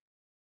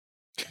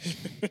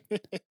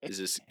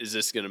 Is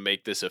this going to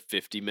make this a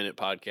 50-minute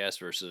podcast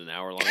versus an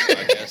hour-long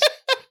podcast?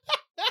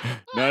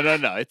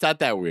 No, it's not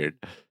that weird.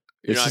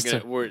 You're It's not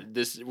just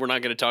gonna we're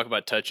not gonna talk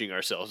about touching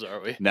ourselves, are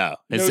we? No,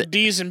 it's No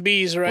D's and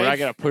B's, right? we're not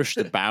gonna push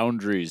the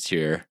boundaries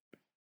here.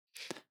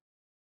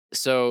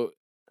 So,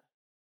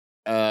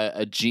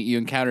 you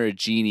encounter a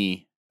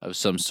genie of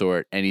some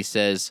sort, and he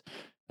says,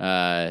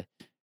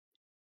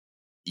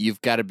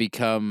 "You've got to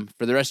become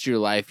for the rest of your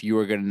life. You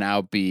are going to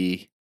now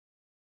be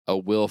a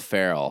Will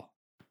Ferrell,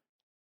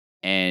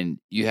 and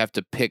you have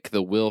to pick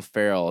the Will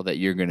Ferrell that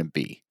you're going to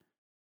be."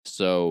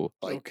 So,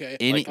 Okay.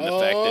 any Like the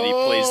fact that he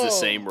plays the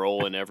same Oh.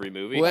 role in every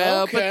movie.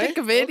 well, but Okay, think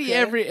of okay.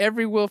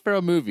 every Will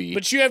Ferrell movie.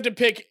 But you have to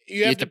pick.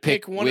 You have to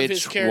pick one of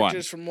his which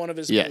characters one. from one of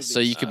his Yes, movies. so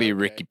you could be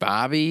Okay. Ricky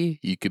Bobby.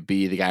 You could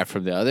be the guy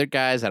from the other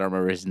guys. I don't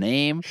remember his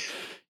name.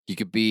 You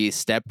could be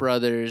Step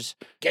Brothers.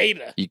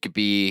 Gator. You could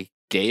be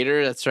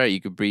Gator. That's right.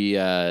 You could be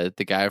the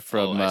guy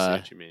from I see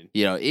what you mean.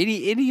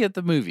 any of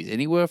the movies,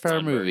 any Will Ferrell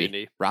Ron movie.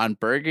 Burgundy. Ron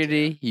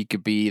Burgundy. You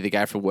could be the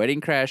guy from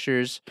Wedding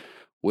Crashers.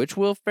 Which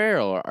Will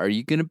Ferrell are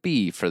you going to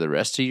be for the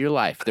rest of your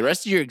life, the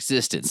rest of your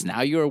existence?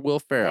 Now you're a Will I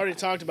Ferrell. already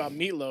talked about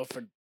Meatloaf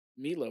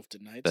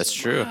tonight. That's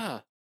so- true.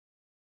 Ah,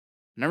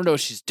 Never know what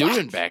she's doing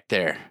What? back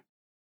there.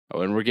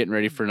 Oh, and we're getting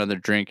ready for another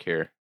drink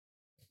here.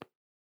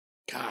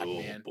 God, Oh,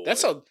 man, boy.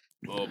 that's a oh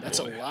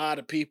boy. lot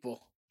of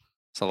people.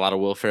 It's a lot of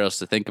Will Ferrells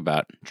to think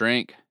about.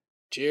 Drink.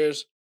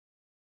 Cheers.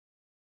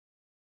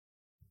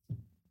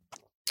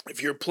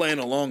 If you're playing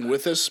along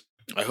with us,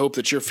 I hope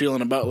that you're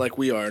feeling about like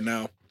we are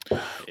now. Yeah,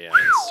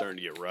 it's starting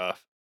to get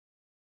rough.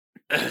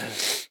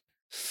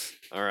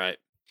 All right.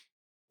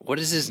 What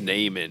is his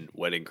name in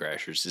Wedding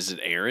Crashers? Is it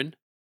Aaron?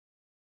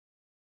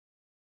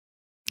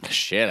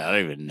 Shit, I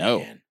don't even know.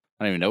 Man,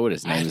 I don't even know what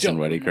his I name is in don't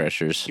Wedding remember.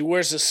 Crashers. he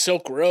wears a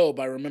silk robe.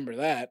 I remember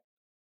that.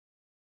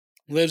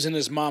 Lives in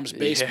his mom's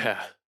basement.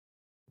 Yeah.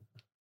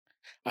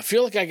 I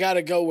feel like I got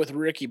to go with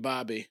Ricky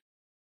Bobby.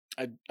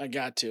 I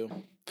got to.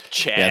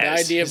 Chaz. The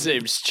idea of- His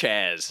name's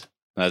Chaz.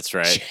 That's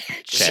right.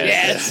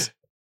 Chaz.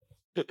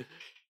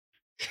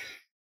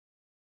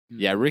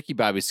 Yeah, Ricky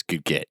Bobby's a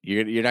good get.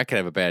 You're not gonna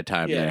have a bad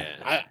time Yeah.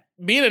 there.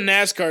 Being a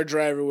NASCAR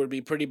driver would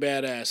be pretty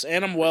badass,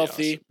 and I'm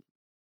wealthy, awesome.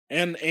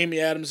 and Amy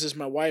Adams is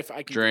my wife.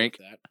 I can Drink.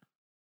 do that.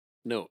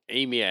 No,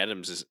 Amy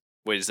Adams is.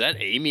 Wait, is that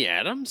Amy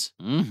Adams?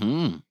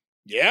 Mm-hmm.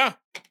 Yeah.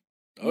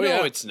 Oh no,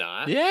 yeah. it's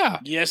not. Yeah.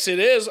 Yes, it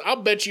is.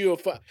 I'll bet you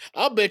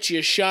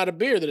a shot of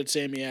beer that it's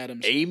Amy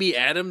Adams. Amy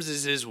Adams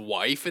is his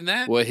wife in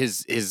that? Well,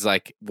 his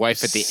like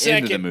wife at the end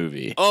of the Second.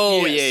 movie.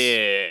 Oh,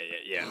 Yes.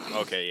 yeah.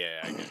 Okay,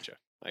 yeah,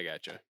 I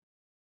gotcha.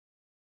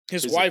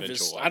 His his wife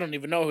eventual is. wife. I don't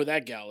even know who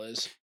that gal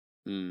is.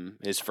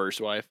 His first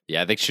wife,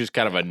 Yeah, I think she was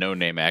kind of a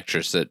no-name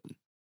actress that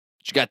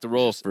she got the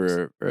role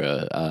for being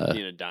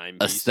a dime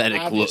piece.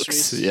 aesthetic Obvious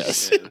looks. reasons.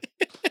 Yes.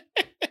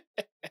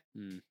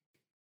 Yeah.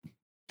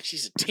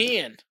 She's a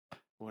 10.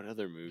 What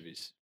other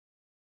movies?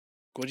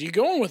 What are you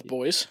going with,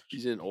 boys?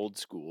 She's in Old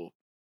School.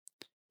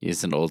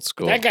 He's an old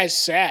school. That guy's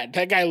sad.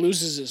 That guy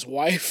loses his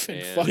wife and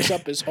Man. fucks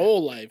up his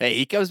whole life. Hey,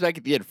 he comes back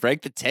at the end.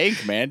 Frank the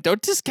Tank, man.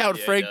 Don't discount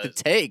Yeah, he Frank the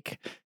does. Tank.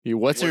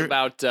 What's What her?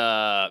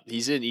 about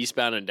he's in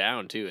Eastbound and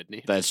Down too, isn't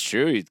he? That's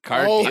true. He's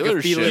car Oh, I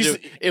can feel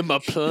dealership. it in my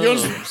He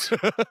owns-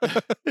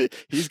 plums.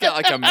 He's got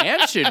like a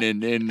mansion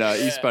in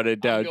Eastbound and I'm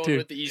Down going too.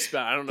 with the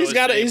Eastbound. I don't know. He's his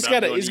got a- name, he's but got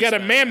I'm a- going he's got a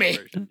Eastbound and Down mammy.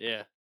 version.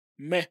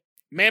 Yeah.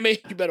 Mammy,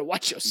 you better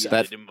watch yourself.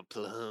 That- Feel it in my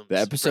plums. the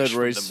episode fresh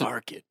where from he's- the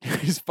market.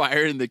 He's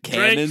firing the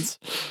cannons.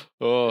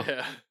 Oh,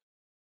 Yeah.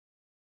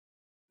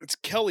 It's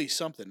Kelly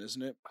something,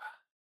 isn't it?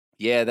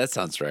 yeah, that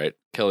sounds right.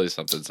 Kelly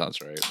something sounds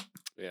right.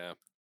 Yeah.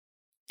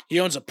 He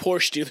owns a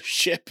Porsche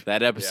dealership.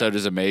 That episode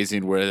is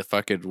amazing. Where the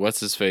fucking what's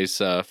his face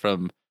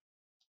from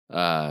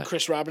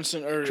Chris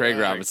Robinson or Craig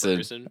uh, Robinson.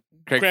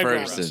 Craig Craig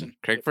Ferguson. Robinson.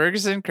 Craig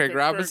Ferguson. Craig Craig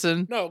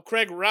Robinson. No,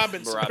 Craig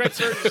Robinson. Craig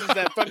Robinson. Ferguson's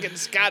that fucking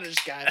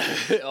Scottish guy.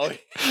 Oh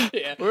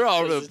yeah. We're all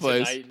over the It's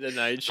place. The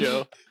night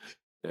show.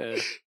 Yeah.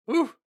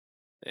 Whew.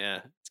 Yeah.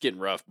 It's getting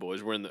rough,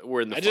 boys. We're in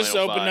the I just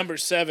final opened five. number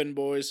 7,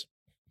 boys.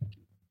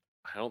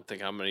 I don't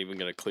think I'm even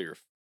gonna clear.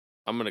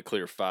 I'm gonna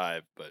clear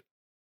 5, but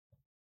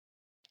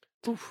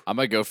I'm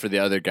gonna go for the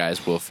other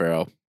guys. Will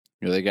Ferrell.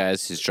 The other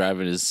guys, he's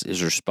driving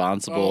his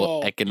responsible, Oh,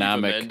 Eva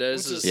economic. Eva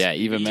Mendes What's is his- Yeah,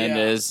 Eva Yeah.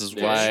 Mendes, his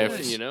Yeah,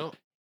 wife. you know.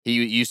 He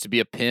used to be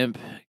a pimp,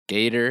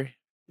 gator,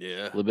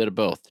 Yeah, a little bit of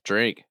both.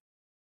 Drink.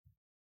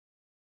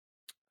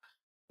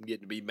 I'm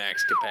getting to be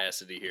max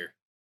capacity here.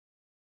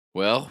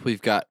 Well,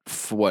 we've got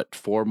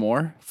four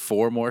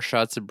more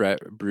shots of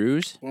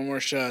brews. 1 more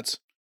shots.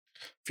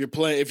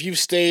 If you've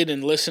stayed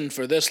and listened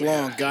for this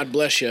long, God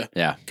bless you.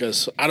 Yeah.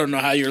 Because I don't know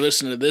how you're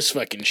listening to this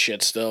fucking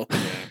shit still.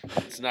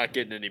 It's not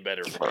getting any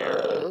better from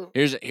here.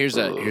 Here's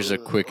a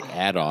quick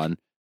add-on.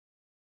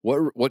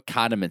 What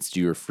condiments do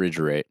you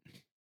refrigerate?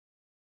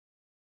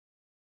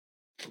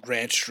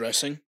 Ranch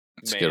dressing.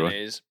 That's a good one.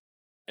 Mayonnaise,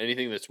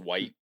 anything that's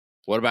white.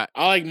 What about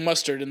I like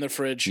mustard in the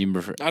fridge. you?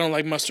 Prefer, I don't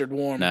like mustard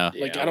warm. No.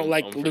 Like Yeah, I don't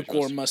like I'm fridge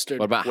lukewarm mustard.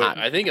 what about Wait, hot?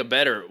 I think a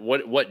better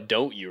what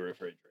don't you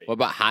refrigerate? What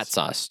about hot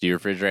sauce? Do you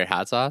refrigerate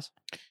hot sauce?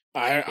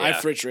 I Yeah.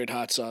 refrigerate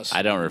hot sauce.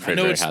 I don't I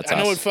know refrigerate it's, hot sauce.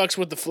 I know it fucks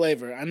with the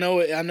flavor. I know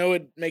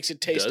it makes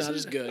it taste Does not it?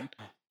 as good.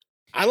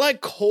 I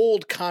like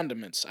cold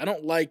condiments. I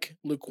don't like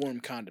lukewarm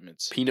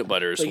condiments. Peanut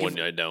butter is Like one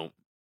I don't.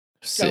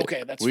 Sit.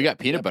 Okay, that's We fair. got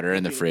peanut Yep, butter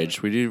in the peanut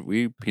fridge. butter.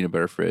 We peanut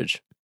butter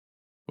fridge.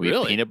 We have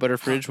Really? peanut butter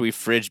fridge. We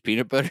fridge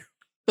peanut butter.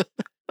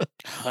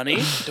 Honey?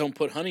 Don't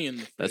put honey in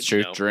the fridge. That's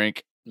true. No.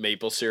 Drink.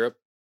 Maple syrup.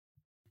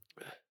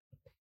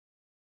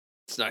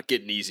 It's not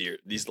getting easier.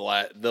 These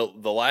the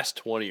last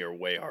 20 are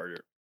way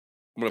harder.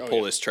 I'm gonna Oh, pull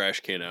yeah. this trash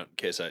can out in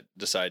case I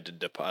decide to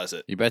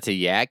deposit. You about to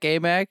yak,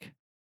 Mac? Is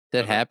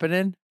that Uh-huh.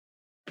 happening?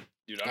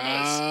 Dude, I'm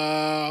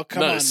Oh, not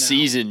come on a now.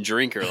 seasoned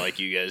drinker like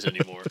you guys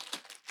anymore.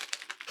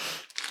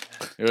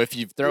 If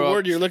you The throw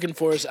word up, you're looking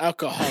for is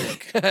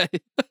alcoholic.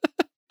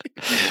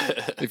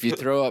 if you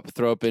throw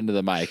up into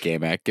the mic,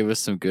 Mac. Give us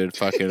some good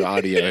fucking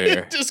audio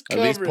here. Just At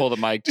least cover it. pull the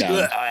mic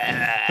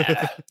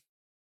down.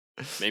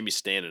 Maybe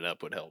standing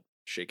up would help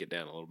shake it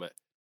down a little bit.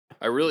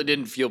 I really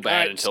didn't feel bad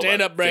right, until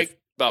stand about up break.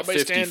 about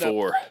Everybody stand up.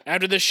 54.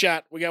 After this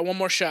shot, we got one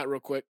more shot real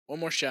quick. One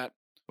more shot.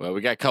 Well,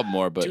 we got a couple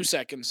more, but 2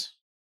 seconds.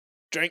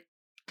 Drink.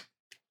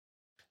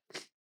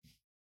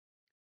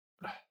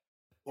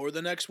 Or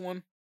the next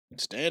one.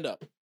 Stand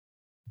up.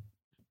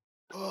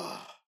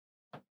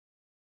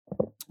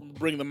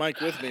 Bring the mic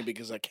with me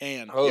because I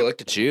can. oh,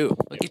 look at you!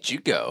 Look at you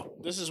go!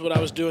 This is what I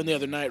was doing the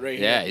other night right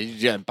Yeah, here.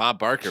 you got Bob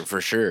Barker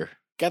for sure.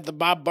 Got the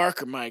Bob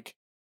Barker mic.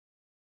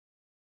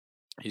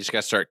 You just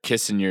got to start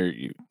kissing your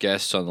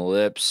guests on the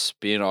lips,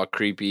 being all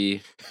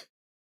creepy,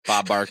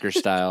 Bob Barker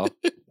style.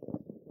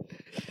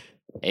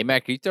 Hey,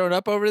 Mac, are you throwing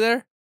up over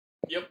there?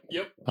 Yep.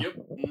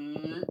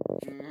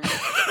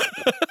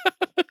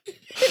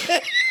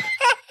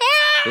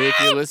 Hey, if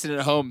you're listening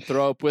at home,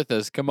 throw up with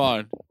us. Come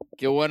on,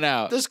 get one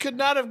out. This could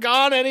not have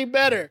gone any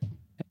better.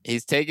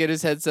 He's taking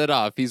his headset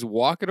off. He's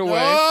walking away.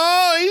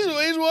 Oh,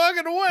 he's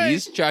walking away.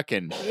 He's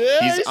chucking.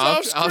 Yeah, he's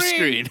off screen.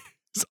 screen.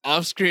 He's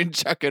off screen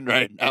chucking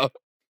right now.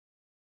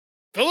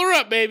 Fill her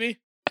up, baby.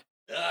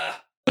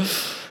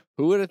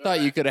 Who would have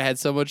thought you could have had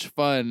so much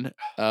fun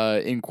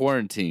in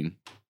quarantine?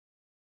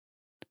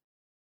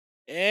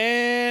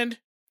 And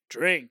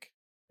drink.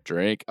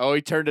 Drink. Oh,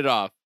 he turned it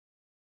off.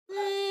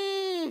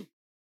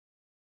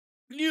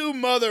 You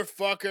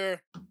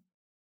motherfucker.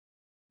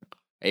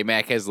 Hey,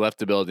 Mac has left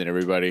the building,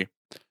 everybody.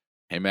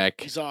 Hey,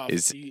 Mac. He's off.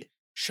 Is- He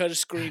shut his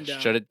screen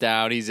down. Shut it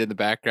down. He's in the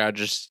background,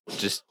 just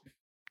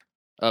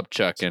up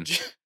chucking.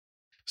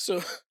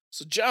 So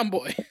John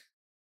Boy,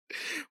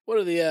 what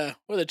are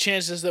the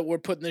chances that we're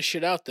putting this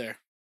shit out there?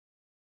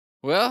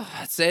 Well,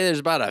 I'd say there's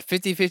about a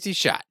 50-50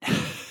 shot.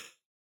 I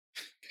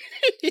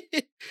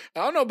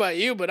don't know about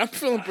you, but I'm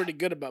feeling pretty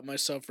good about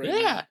myself right now.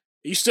 Yeah.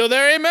 You still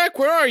there, Mac?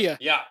 Where are you?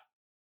 Yeah.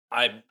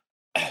 I.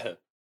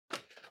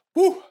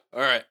 Woo.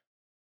 All right.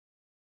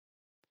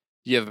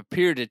 You have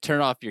appeared to turn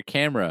off your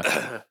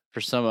camera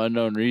for some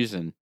unknown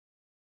reason.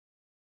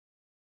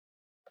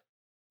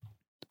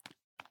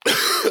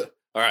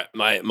 All right.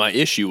 My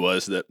issue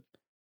was that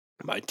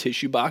my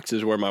tissue box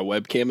is where my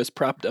webcam is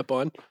propped up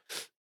on.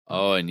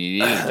 Oh, and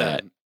you needed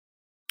that.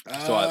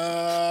 So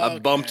I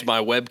bumped my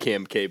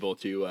webcam cable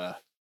to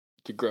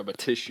grab a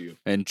tissue.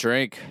 And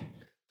drink.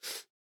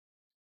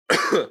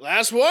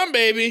 Last one,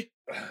 baby.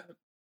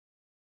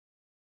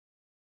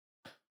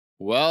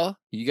 Well,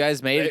 you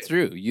guys made Hey. it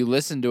through. You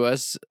listened to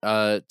us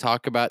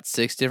talk about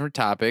 6 different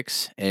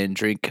topics and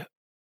drink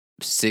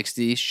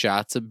 60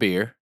 shots of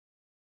beer.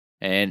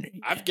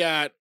 And I've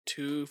got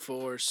 2,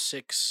 4,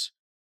 6.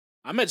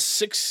 I'm at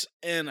 6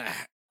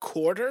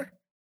 1/4.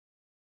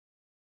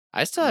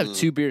 I still have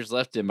 2 beers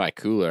left in my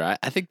cooler.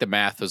 I think the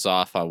math was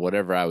off on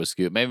whatever I was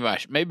scooping.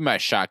 Maybe my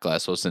shot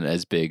glass wasn't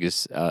as big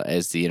as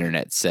the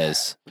internet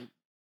says.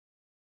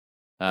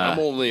 I'm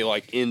only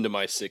like into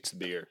my 6th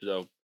beer,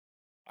 so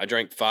I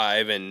drank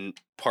 5 and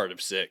part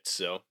of 6.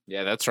 So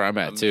Yeah, that's where I'm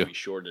at I'm too. maybe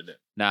shorted it.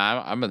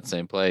 Nah, I'm in the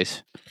same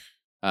place.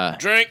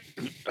 Drink.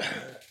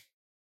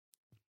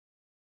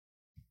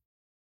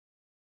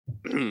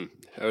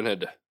 Haven't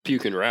had to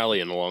puke and rally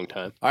in a long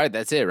time. All right,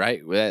 that's it,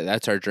 right?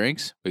 That's our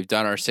drinks. We've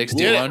done our did it.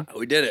 61.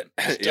 We did it.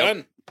 It's Yep.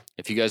 done.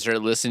 If you guys are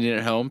listening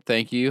at home,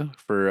 thank you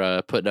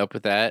for putting up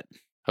with that.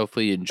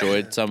 Hopefully you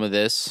enjoyed some of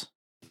this.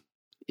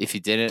 If you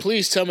didn't,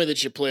 Please tell me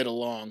that you played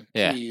along.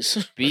 Yeah.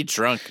 Please. Be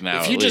drunk now.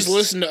 If at you just least.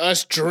 listen to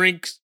us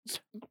drink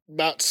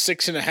about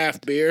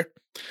 6.5 beer,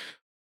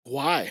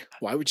 why?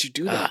 Why would you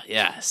do that?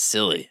 yeah,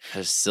 silly.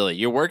 That's silly.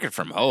 You're working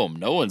from home.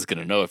 No one's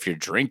gonna know if you're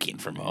drinking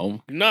from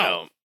home.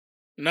 No,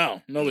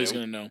 nobody's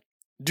Nope. gonna know.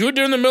 Do it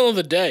during the middle of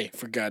the day,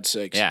 for God's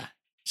sakes. Yeah,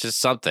 it's just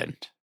something.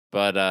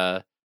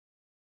 But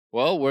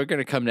well, we're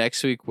gonna come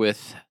next week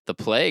with the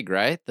plague,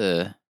 right?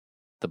 The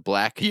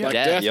Black Black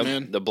Death. Death. Yep,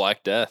 man. the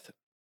Black Death.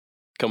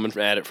 Coming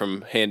at it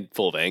from a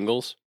handful of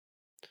angles.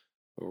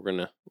 We're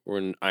gonna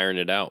iron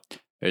it out.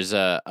 There's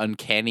a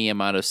uncanny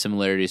amount of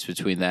similarities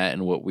between that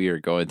and what we are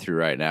going through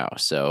right now.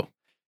 So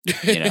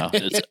you know,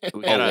 It's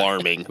we gotta,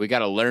 alarming. we got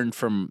to learn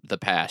from the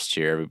past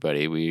here,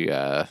 everybody.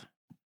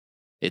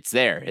 It's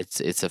there.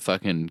 It's a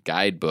fucking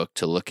guidebook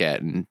to look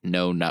at and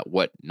know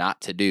what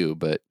not to do.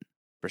 But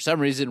for some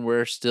reason,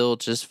 we're still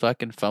just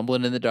fucking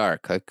fumbling in the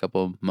dark, like a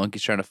couple of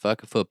monkeys trying to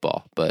fuck a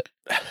football. But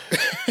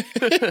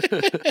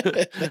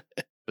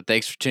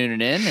thanks for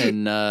tuning in,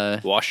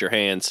 and Wash your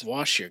hands.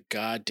 Wash your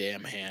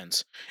goddamn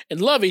hands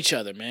and love each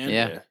other, man.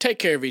 Yeah. Take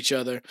care of each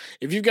other.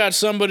 If you've got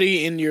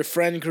somebody in your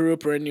friend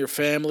group or in your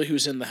family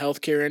who's in the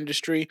healthcare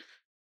industry,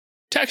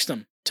 text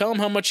them. Tell them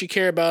how much you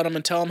care about them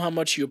and tell them how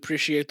much you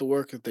appreciate the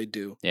work that they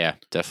do. yeah,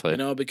 definitely. You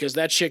know, because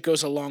that shit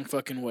goes a long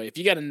fucking way. If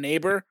you got a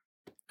neighbor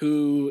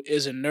who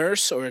is a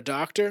nurse or a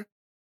doctor,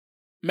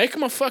 make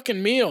them a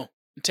fucking meal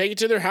and take it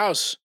to their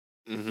house.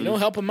 Mhm. You know,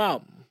 help them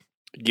out.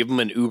 Give them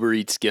an Uber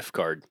Eats gift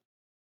card.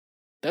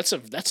 That's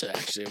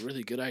actually a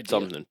really good idea.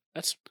 Something.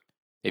 That's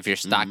If you're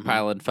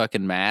stockpiling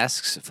fucking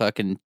masks,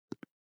 fucking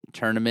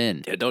turn them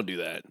in. Yeah, don't do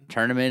that.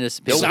 Turn them in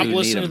to people stop who need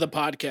listening to 'em. the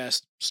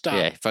podcast. Stop.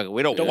 Yeah, fucking.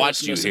 We don't Don't want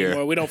listen you to us here,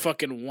 anymore. We don't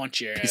fucking want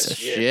your piece ass.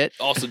 of Yeah. shit.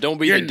 Also, don't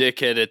be You're- the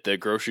dickhead at the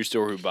grocery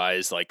store who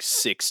buys like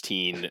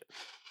 16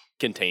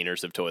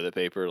 containers of toilet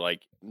paper.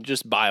 Like,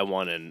 just buy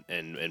one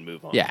and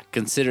move on. Yeah,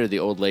 consider the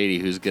old lady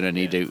who's gonna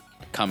need to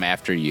come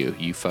after you.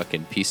 You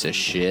fucking piece of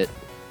shit.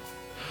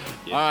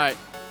 Yeah. All right,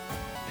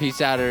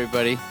 peace out,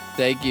 everybody.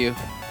 Thank you.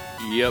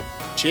 Yep.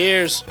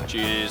 Cheers.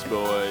 Cheers,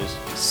 boys.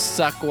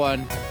 Suck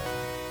one.